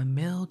thee the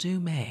mill do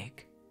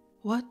make,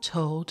 what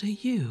toll do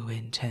you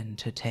intend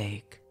to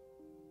take?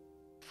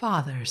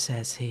 Father,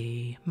 says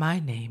he,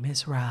 my name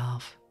is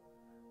Ralph.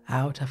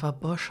 Out of a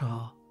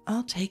bushel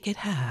I'll take it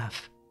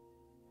half,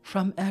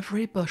 from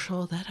every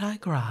bushel that I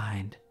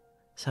grind,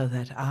 so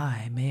that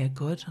I may a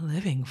good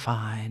living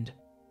find.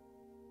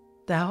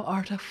 Thou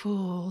art a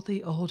fool,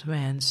 the old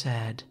man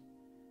said,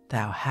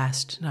 thou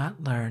hast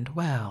not learned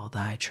well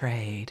thy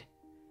trade.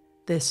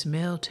 This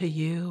mill to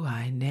you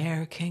I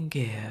ne'er can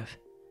give,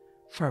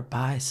 for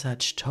by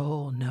such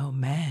toll no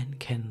man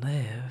can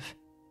live.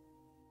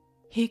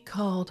 He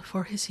called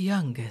for his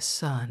youngest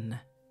son,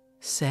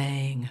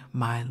 saying,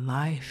 My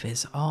life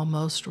is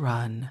almost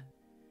run.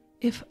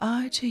 If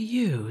I to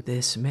you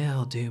this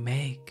mill do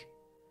make,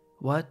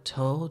 what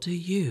toll do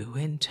you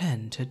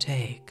intend to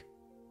take?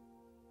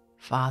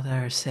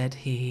 Father, said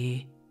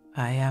he,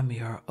 I am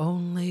your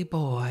only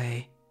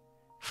boy,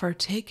 for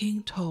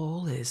taking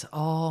toll is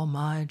all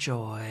my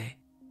joy.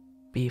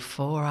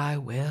 Before I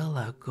will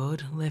a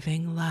good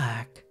living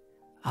lack,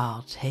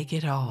 I'll take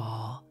it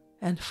all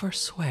and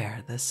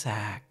forswear the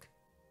sack.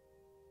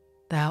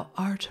 Thou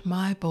art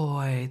my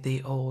boy,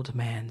 the old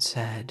man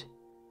said,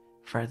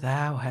 for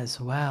thou hast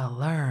well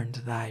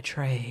learned thy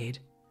trade.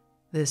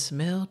 This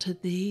mill to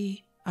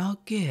thee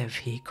I'll give,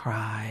 he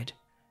cried,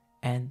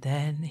 and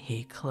then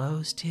he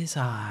closed his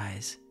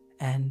eyes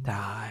and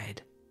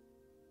died.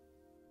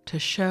 To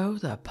show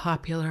the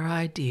popular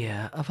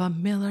idea of a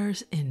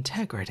miller's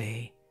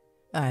integrity,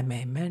 I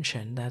may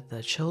mention that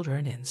the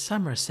children in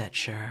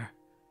Somersetshire,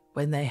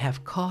 when they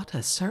have caught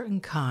a certain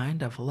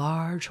kind of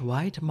large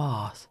white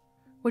moth,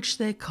 which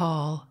they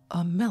call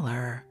a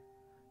miller,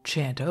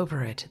 chant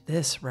over it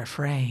this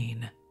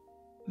refrain,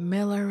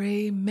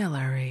 Millery,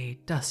 Millery,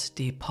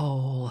 dusty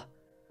pole,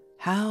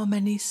 how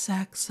many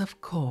sacks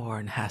of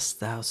corn hast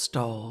thou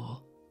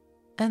stole?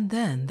 And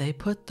then they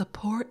put the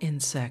poor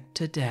insect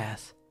to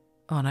death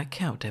on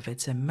account of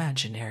its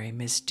imaginary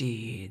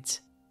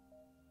misdeeds.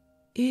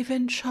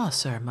 Even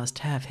Chaucer must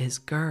have his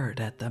gird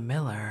at the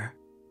miller.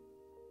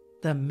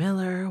 The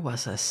miller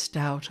was a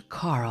stout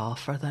carle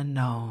for the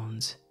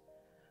nones.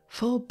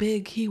 Full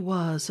big he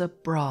was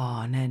of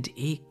brawn and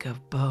eke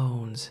of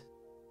bones.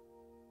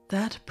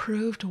 That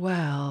proved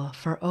well,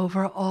 for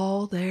over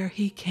all there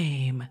he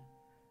came.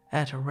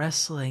 At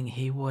wrestling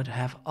he would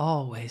have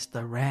always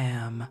the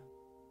ram.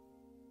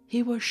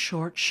 He was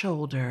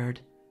short-shouldered,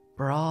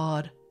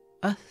 broad,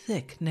 a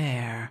thick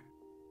ne'er.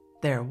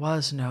 There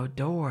was no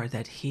door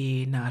that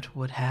he not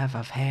would have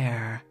of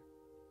hair,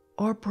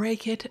 or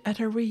break it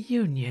at a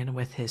reunion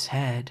with his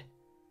head.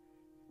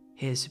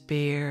 His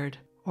beard,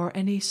 or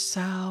any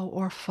sow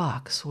or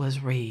fox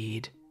was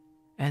reed,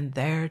 and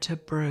there to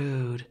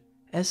brood,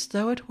 as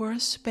though it were a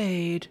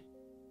spade.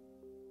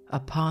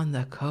 Upon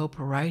the cope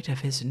right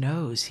of his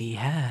nose he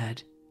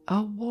had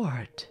a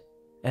wart,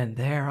 and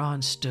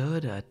thereon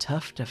stood a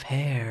tuft of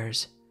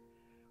hairs,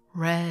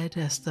 red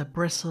as the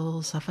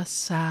bristles of a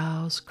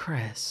sow's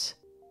kriss.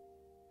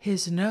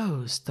 His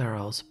nose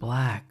thurls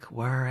black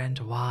were and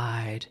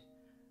wide,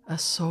 a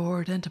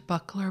sword and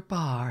buckler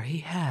bar he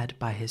had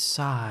by his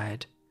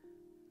side.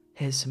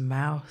 His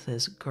mouth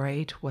as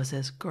great was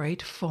as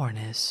great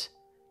fornice,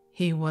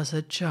 he was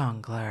a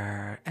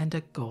jongler and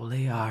a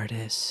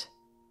goliardus.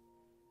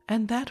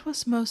 And that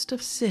was most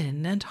of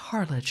sin and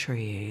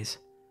harlotries.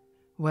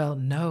 Well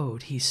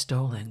knowed he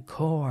stolen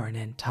corn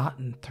and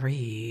totten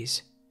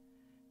threes,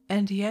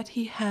 and yet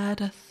he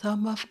had a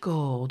thumb of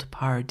gold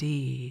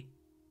pardie.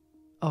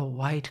 A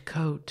white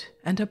coat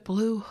and a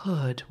blue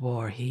hood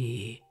wore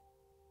he.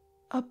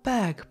 A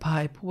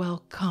bagpipe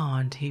well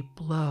conned he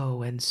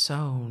blow and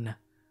sewn,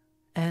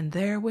 and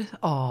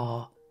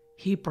therewithal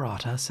he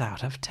brought us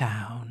out of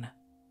town.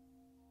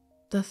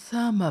 The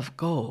thumb of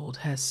gold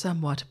has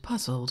somewhat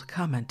puzzled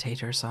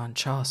commentators on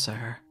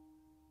Chaucer.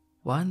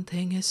 One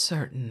thing is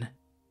certain,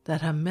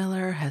 that a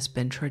miller has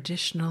been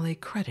traditionally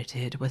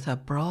credited with a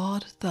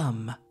broad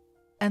thumb,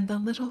 and the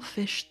little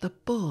fish the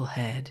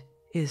bullhead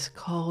is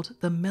called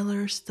the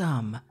miller's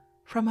thumb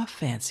from a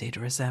fancied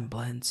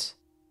resemblance.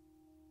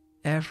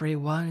 Every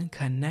one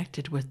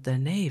connected with the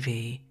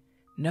navy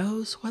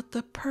knows what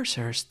the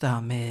purser's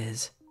thumb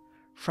is,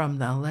 from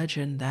the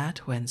legend that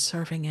when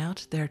serving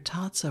out their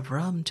tots of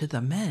rum to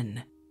the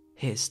men,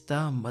 his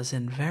thumb was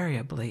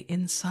invariably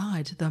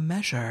inside the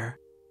measure,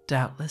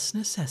 doubtless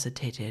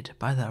necessitated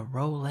by the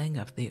rolling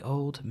of the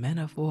old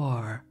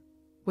men-of-war,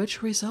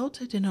 which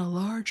resulted in a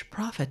large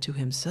profit to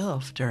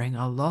himself during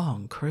a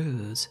long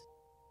cruise.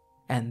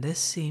 And this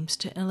seems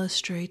to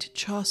illustrate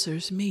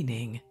Chaucer's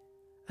meaning,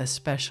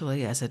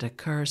 especially as it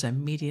occurs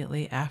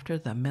immediately after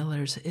the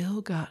miller's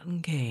ill-gotten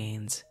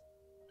gains,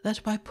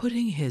 that by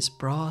putting his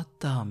broad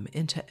thumb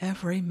into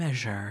every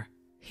measure,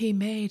 he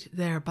made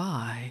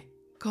thereby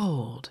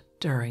gold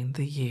during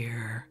the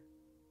year.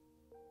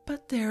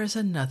 But there is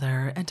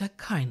another and a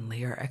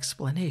kindlier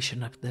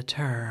explanation of the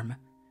term,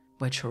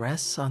 which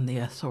rests on the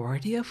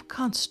authority of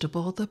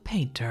Constable the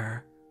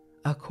painter,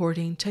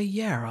 according to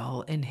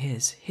Yarrell in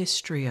his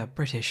History of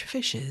British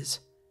Fishes,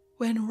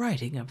 when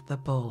writing of the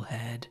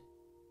bullhead.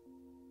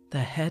 The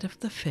head of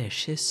the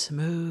fish is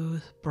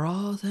smooth,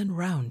 broad, and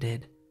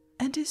rounded,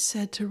 and is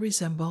said to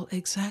resemble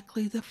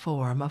exactly the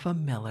form of a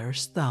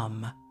miller's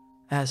thumb,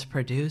 as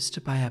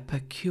produced by a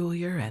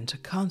peculiar and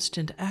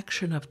constant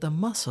action of the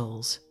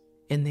muscles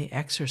in the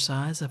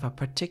exercise of a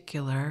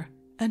particular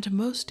and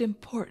most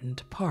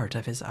important part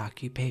of his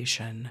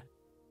occupation.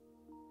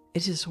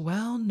 It is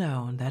well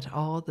known that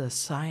all the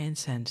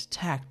science and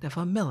tact of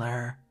a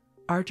miller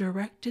are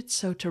directed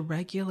so to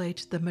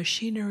regulate the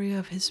machinery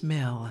of his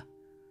mill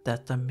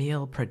that the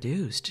meal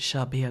produced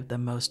shall be of the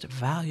most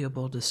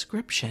valuable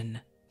description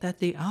that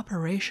the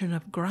operation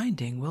of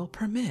grinding will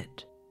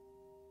permit.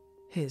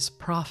 His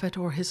profit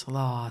or his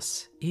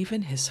loss,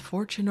 even his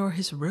fortune or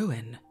his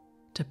ruin,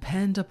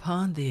 depend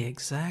upon the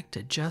exact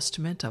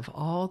adjustment of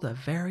all the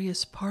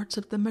various parts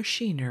of the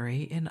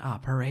machinery in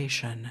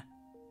operation.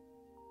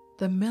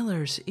 The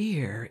miller's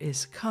ear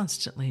is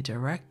constantly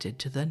directed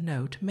to the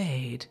note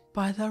made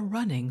by the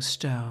running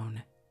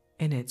stone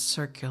in its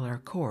circular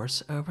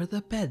course over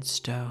the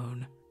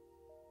bedstone,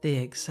 the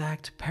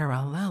exact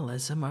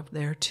parallelism of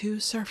their two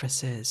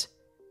surfaces,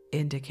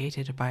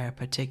 indicated by a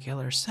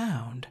particular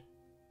sound,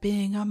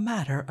 being a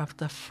matter of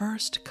the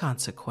first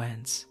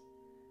consequence,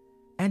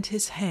 and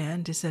his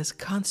hand is as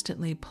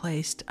constantly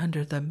placed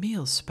under the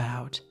meal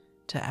spout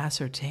to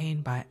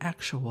ascertain by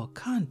actual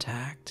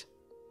contact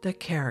the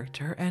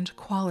character and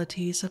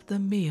qualities of the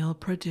meal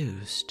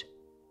produced.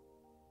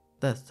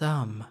 The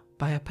thumb,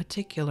 by a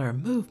particular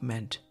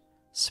movement,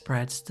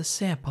 spreads the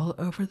sample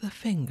over the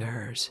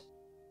fingers.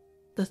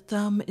 The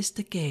thumb is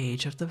the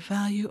gauge of the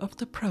value of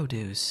the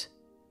produce,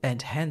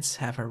 and hence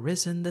have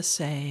arisen the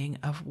saying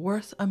of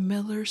worth a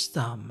miller's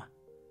thumb,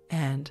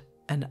 and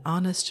an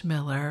honest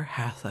miller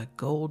hath a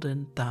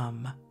golden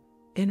thumb,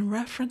 in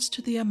reference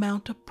to the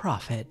amount of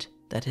profit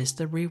that is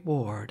the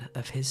reward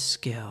of his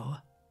skill.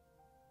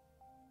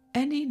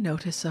 Any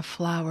notice of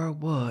flour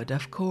would,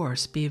 of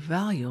course, be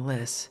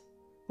valueless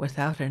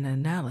without an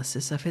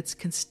analysis of its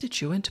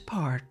constituent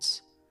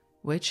parts,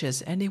 which,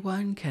 as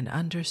anyone can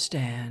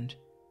understand,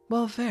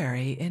 will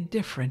vary in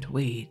different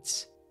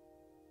wheats.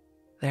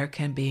 There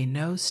can be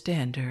no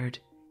standard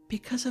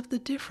because of the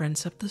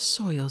difference of the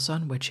soils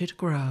on which it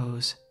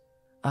grows,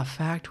 a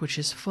fact which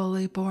is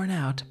fully borne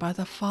out by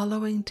the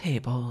following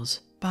tables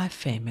by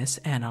famous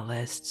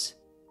analysts.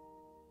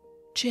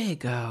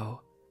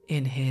 Jago,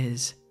 in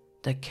his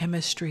The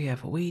Chemistry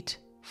of Wheat,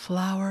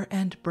 Flour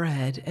and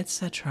Bread,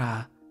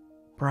 etc.,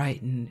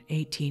 Brighton,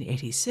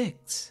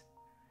 1886,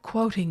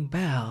 quoting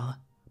Bell,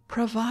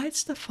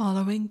 provides the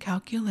following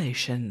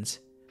calculations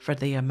for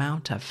the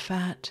amount of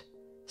fat,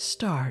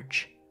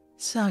 starch,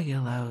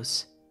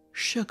 cellulose,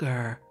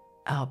 sugar,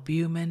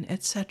 albumin,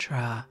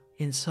 etc.,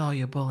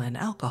 insoluble in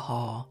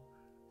alcohol,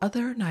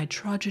 other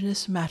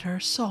nitrogenous matter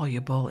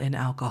soluble in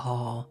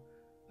alcohol,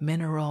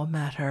 mineral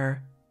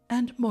matter,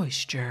 and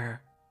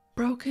moisture,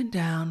 broken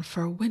down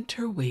for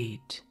winter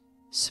wheat,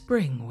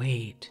 spring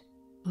wheat,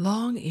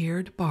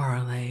 long-eared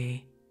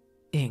barley,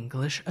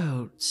 English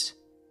oats,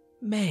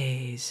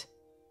 maize,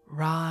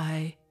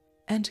 rye,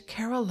 and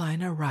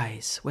Carolina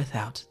rice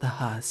without the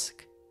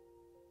husk.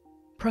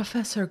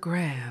 Professor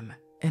Graham,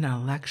 in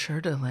a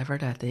lecture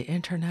delivered at the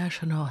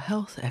International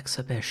Health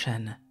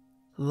Exhibition,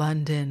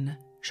 London,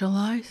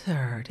 July 3,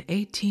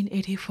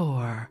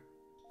 1884,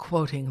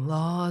 quoting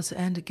Laws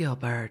and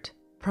Gilbert,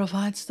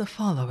 provides the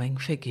following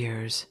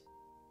figures.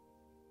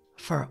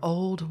 For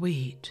old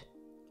wheat,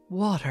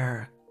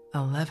 water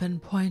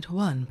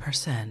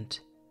 11.1%,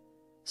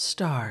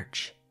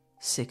 starch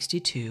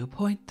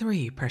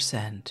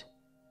 62.3%,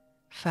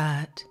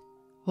 fat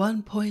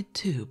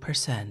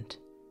 1.2%,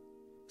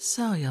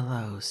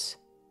 cellulose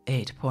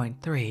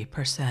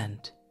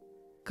 8.3%,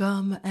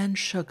 gum and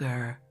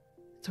sugar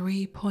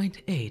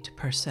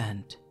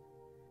 3.8%,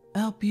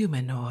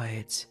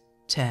 albuminoids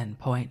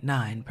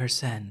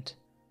 10.9%,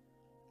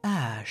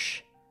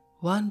 ash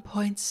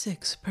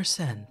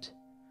 1.6%,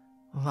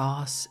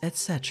 loss,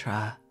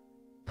 etc.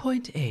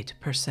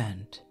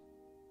 0.8%.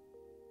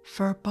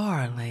 For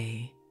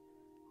barley,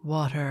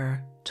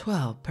 water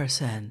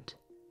 12%,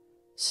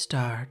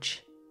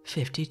 starch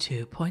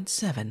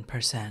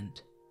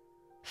 52.7%,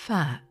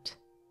 fat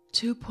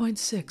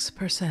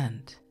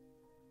 2.6%,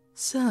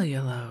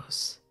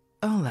 cellulose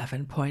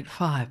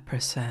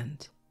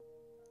 11.5%,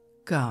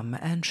 gum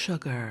and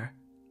sugar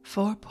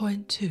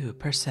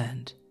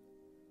 4.2%,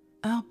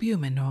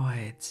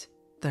 albuminoids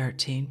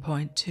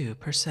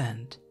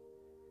 13.2%,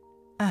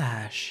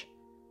 ash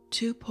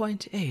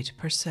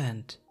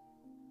 2.8%,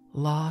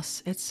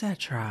 loss,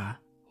 etc.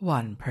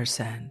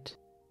 1%.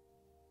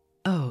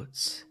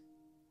 Oats,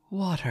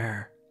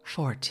 water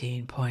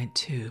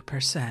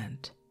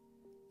 14.2%,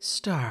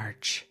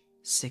 starch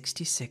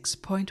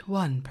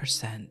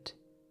 66.1%,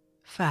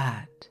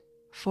 fat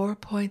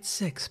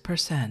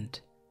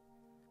 4.6%,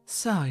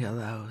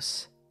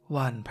 cellulose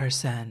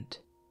 1%,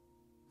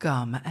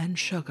 gum and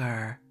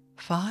sugar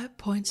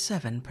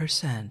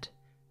 5.7%,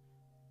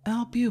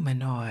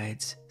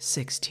 albuminoids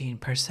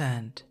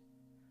 16%,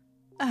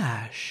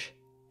 ash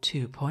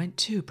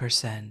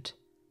 2.2%,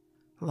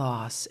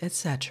 loss,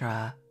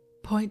 etc.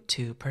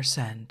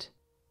 0.2%.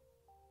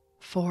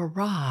 For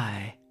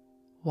rye,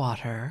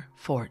 water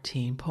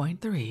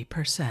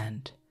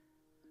 14.3%,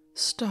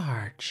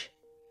 starch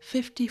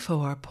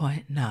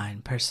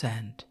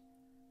 54.9%,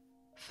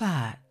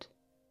 fat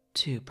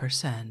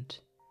 2%,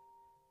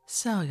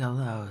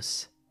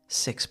 cellulose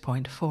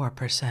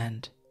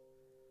 6.4%,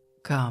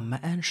 gum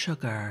and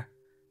sugar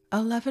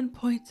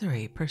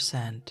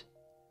 11.3%,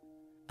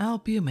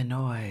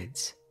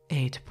 albuminoids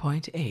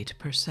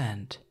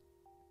 8.8%,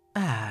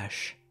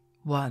 ash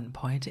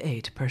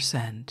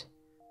 1.8%,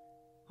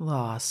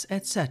 loss,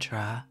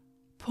 etc.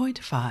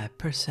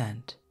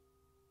 0.5%.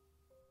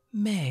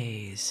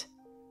 Maize,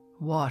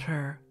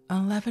 water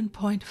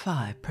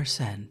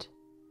 11.5%,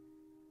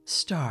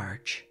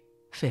 starch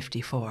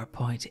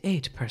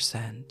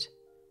 54.8%,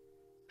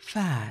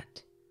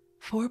 fat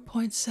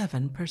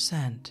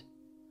 4.7%,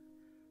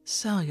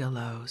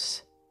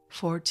 cellulose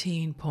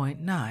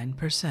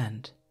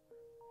 14.9%,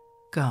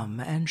 gum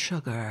and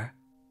sugar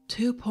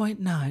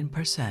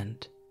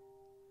 2.9%,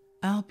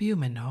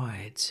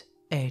 albuminoids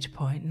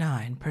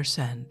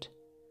 8.9%,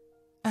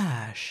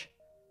 ash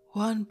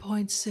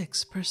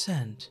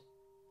 1.6%,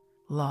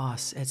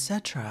 loss,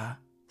 etc.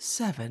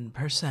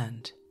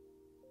 7%.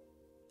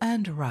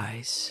 And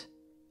rice,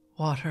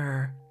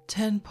 water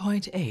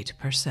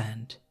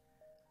 10.8%,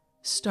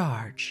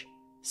 starch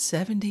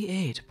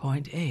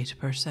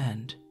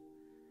 78.8%,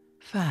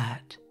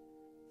 fat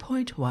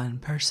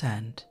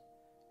 0.1%,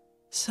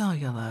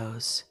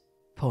 cellulose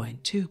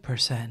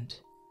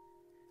 0.2%,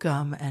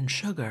 gum and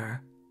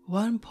sugar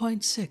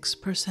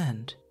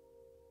 1.6%,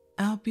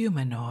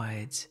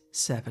 albuminoids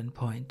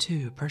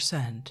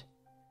 7.2%,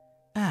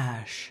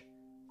 ash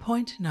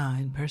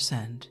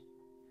 0.9%,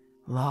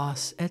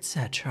 loss,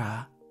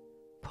 etc.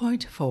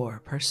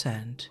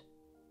 0.4%.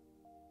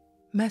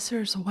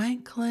 Messrs.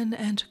 Wanklin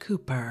and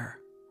Cooper,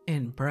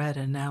 in Bread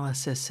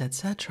Analysis,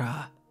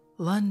 etc.,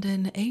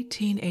 London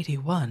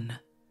 1881,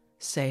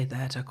 say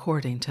that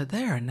according to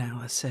their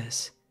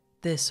analysis,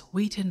 this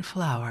wheaten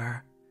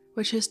flour,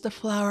 which is the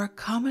flour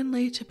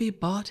commonly to be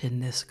bought in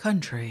this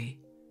country,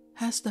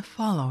 has the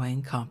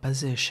following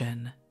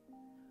composition: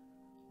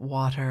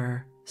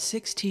 water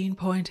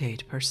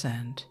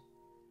 16.8%,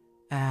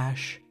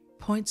 ash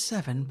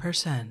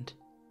 0.7%,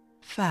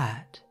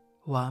 fat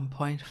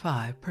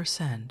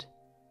 1.5%,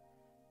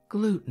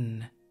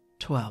 gluten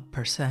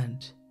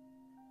 12%,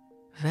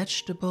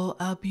 vegetable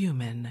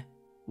albumin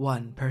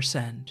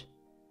 1%,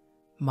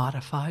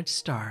 modified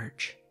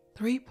starch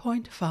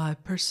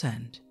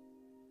 3.5%,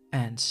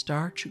 and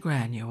starch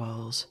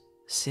granules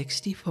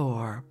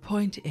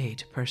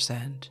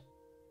 64.8%.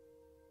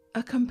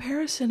 A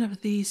comparison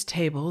of these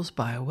tables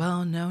by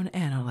well-known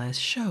analysts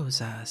shows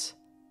us,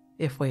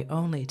 if we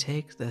only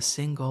take the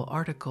single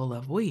article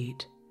of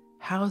wheat,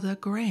 how the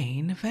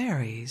grain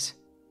varies.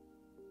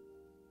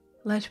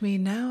 Let me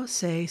now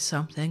say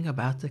something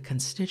about the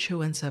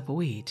constituents of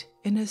wheat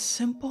in as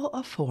simple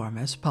a form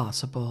as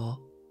possible.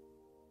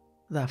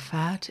 The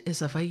fat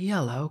is of a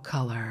yellow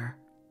color,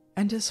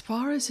 and as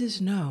far as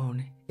is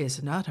known,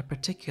 is not a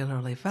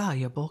particularly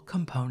valuable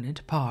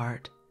component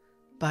part,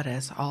 but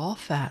as all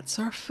fats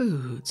are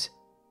foods,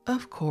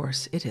 of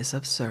course it is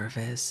of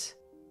service.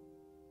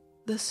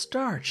 The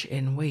starch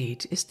in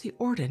wheat is the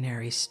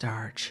ordinary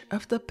starch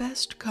of the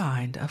best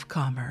kind of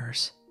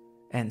commerce,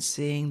 and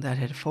seeing that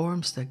it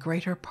forms the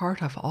greater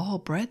part of all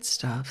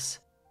breadstuffs,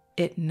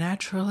 it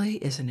naturally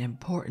is an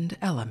important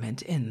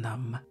element in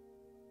them.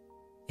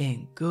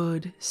 In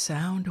good,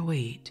 sound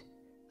wheat,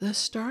 the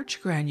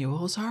starch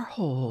granules are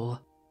whole.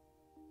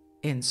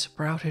 In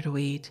sprouted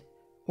wheat,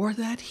 or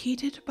that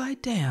heated by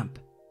damp,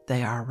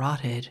 they are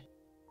rotted,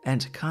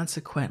 and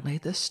consequently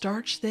the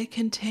starch they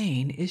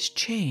contain is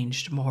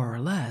changed more or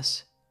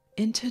less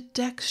into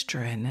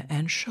dextrin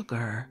and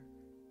sugar,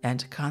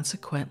 and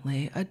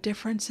consequently a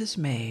difference is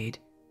made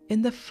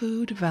in the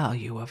food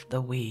value of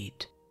the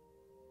wheat.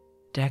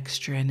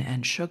 Dextrin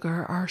and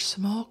sugar are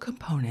small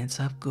components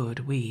of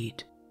good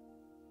wheat.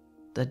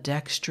 The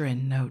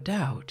dextrin, no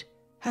doubt,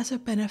 has a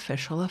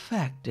beneficial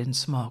effect in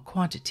small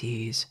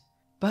quantities,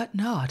 but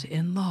not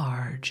in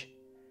large.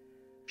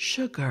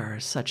 Sugar,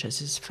 such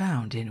as is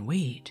found in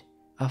wheat,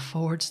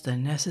 affords the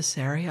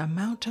necessary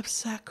amount of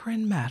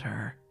saccharine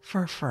matter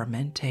for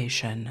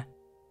fermentation.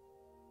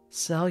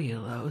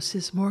 Cellulose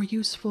is more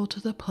useful to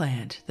the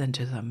plant than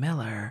to the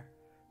miller,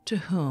 to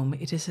whom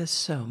it is as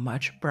so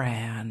much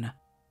bran.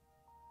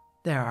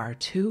 There are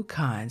two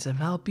kinds of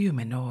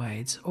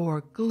albuminoids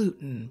or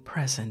gluten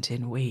present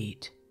in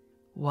wheat,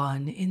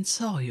 one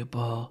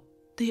insoluble,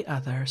 the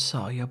other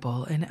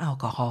soluble in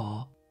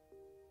alcohol.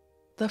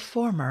 The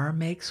former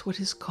makes what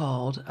is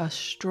called a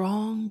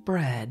strong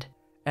bread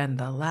and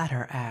the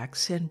latter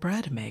acts in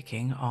bread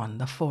making on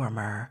the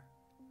former.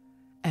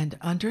 And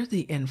under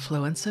the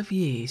influence of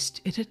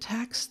yeast, it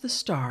attacks the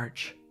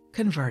starch,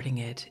 converting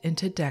it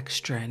into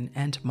dextrin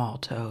and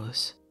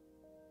maltose.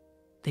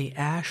 The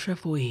ash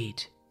of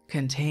wheat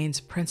contains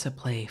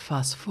principally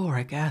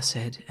phosphoric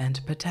acid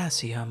and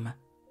potassium.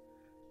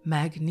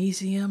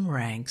 Magnesium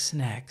ranks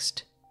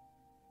next,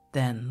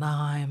 then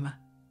lime,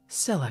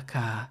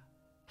 silica,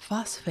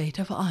 phosphate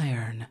of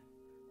iron,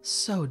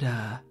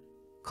 soda,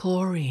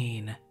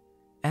 chlorine,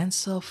 and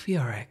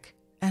sulfuric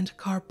and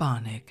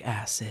carbonic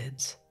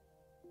acids.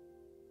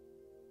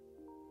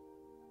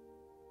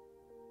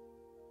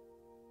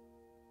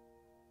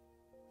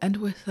 And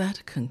with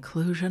that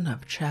conclusion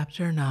of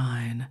Chapter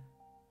 9,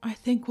 I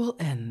think we'll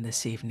end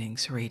this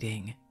evening's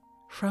reading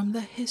from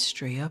the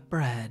history of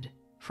bread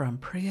from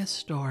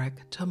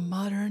prehistoric to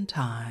modern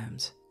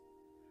times.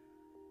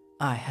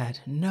 I had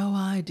no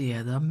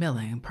idea the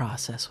milling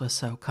process was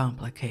so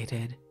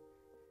complicated.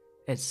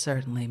 It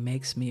certainly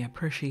makes me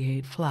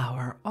appreciate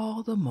flour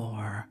all the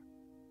more.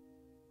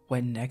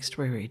 When next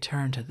we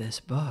return to this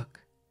book,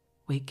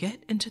 we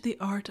get into the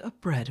art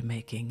of bread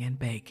making and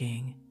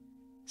baking,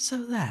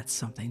 so that's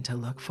something to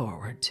look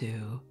forward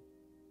to.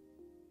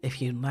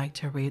 If you'd like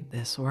to read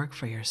this work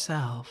for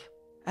yourself,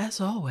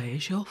 as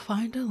always, you'll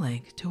find a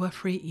link to a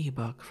free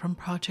ebook from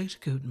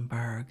Project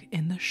Gutenberg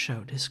in the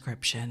show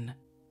description.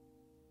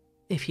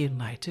 If you'd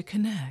like to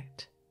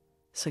connect,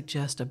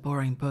 suggest a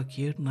boring book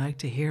you'd like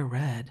to hear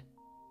read,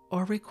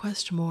 or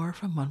request more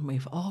from one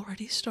we've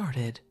already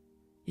started,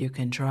 you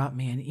can drop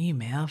me an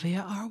email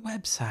via our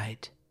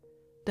website,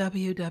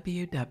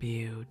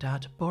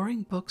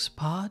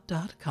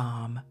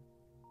 www.boringbookspod.com.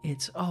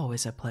 It's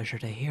always a pleasure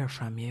to hear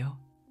from you.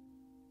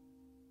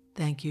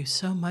 Thank you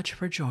so much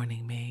for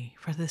joining me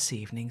for this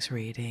evening's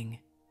reading.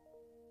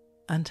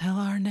 Until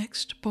our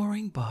next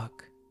boring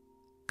book,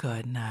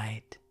 good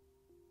night.